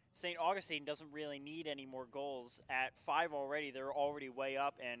point, St. Augustine doesn't really need any more goals. At 5 already, they're already way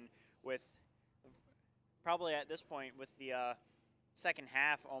up, and with probably at this point, with the second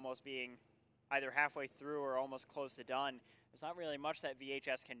half almost being either halfway through or almost close to done, there's not really much that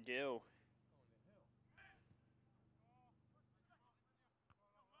VHS can do.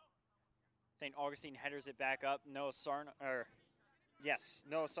 St. Augustine headers it back up. Noah Sarnoff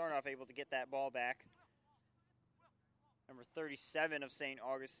able to get that ball back. Number 37 of St.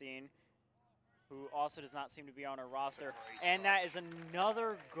 Augustine who also does not seem to be on our roster. And that is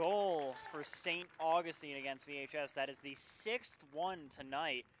another goal for St. Augustine against VHS. That is the 6th one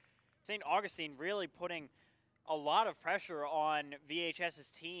tonight. St. Augustine really putting a lot of pressure on VHS's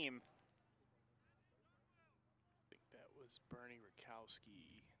team. I think that was Bernie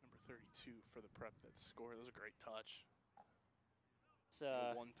Rakowski, number 32 for the Prep that scored. That was a great touch. It's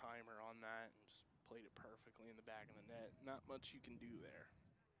A one-timer on that and just played it perfectly in the back of the net. Not much you can do there.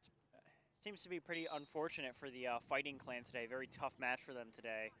 Seems to be pretty unfortunate for the Fighting Clan today. Very tough match for them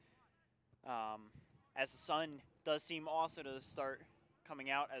today. As the sun does seem also to start coming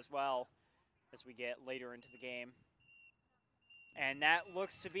out as well as we get later into the game. And that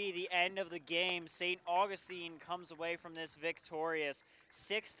looks to be the end of the game. St. Augustine comes away from this victorious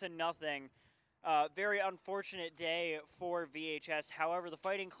 6-0. Very unfortunate day for VHS. However, the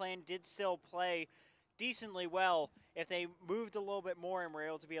Fighting Clan did still play decently well. If they moved a little bit more and were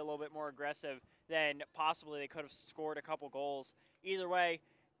able to be a little bit more aggressive, then possibly they could have scored a couple goals. Either way,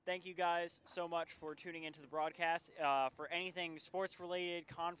 thank you guys so much for tuning into the broadcast. For anything sports-related,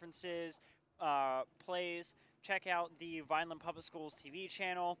 conferences, plays, check out the Vineland Public Schools TV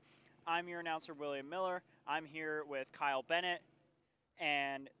channel. I'm your announcer, William Miller. I'm here with Kyle Bennett,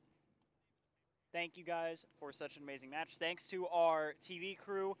 and thank you guys for such an amazing match. Thanks to our TV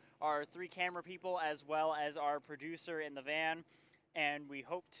crew, our 3 camera people, as well as our producer in the van. And we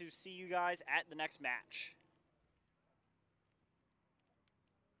hope to see you guys at the next match.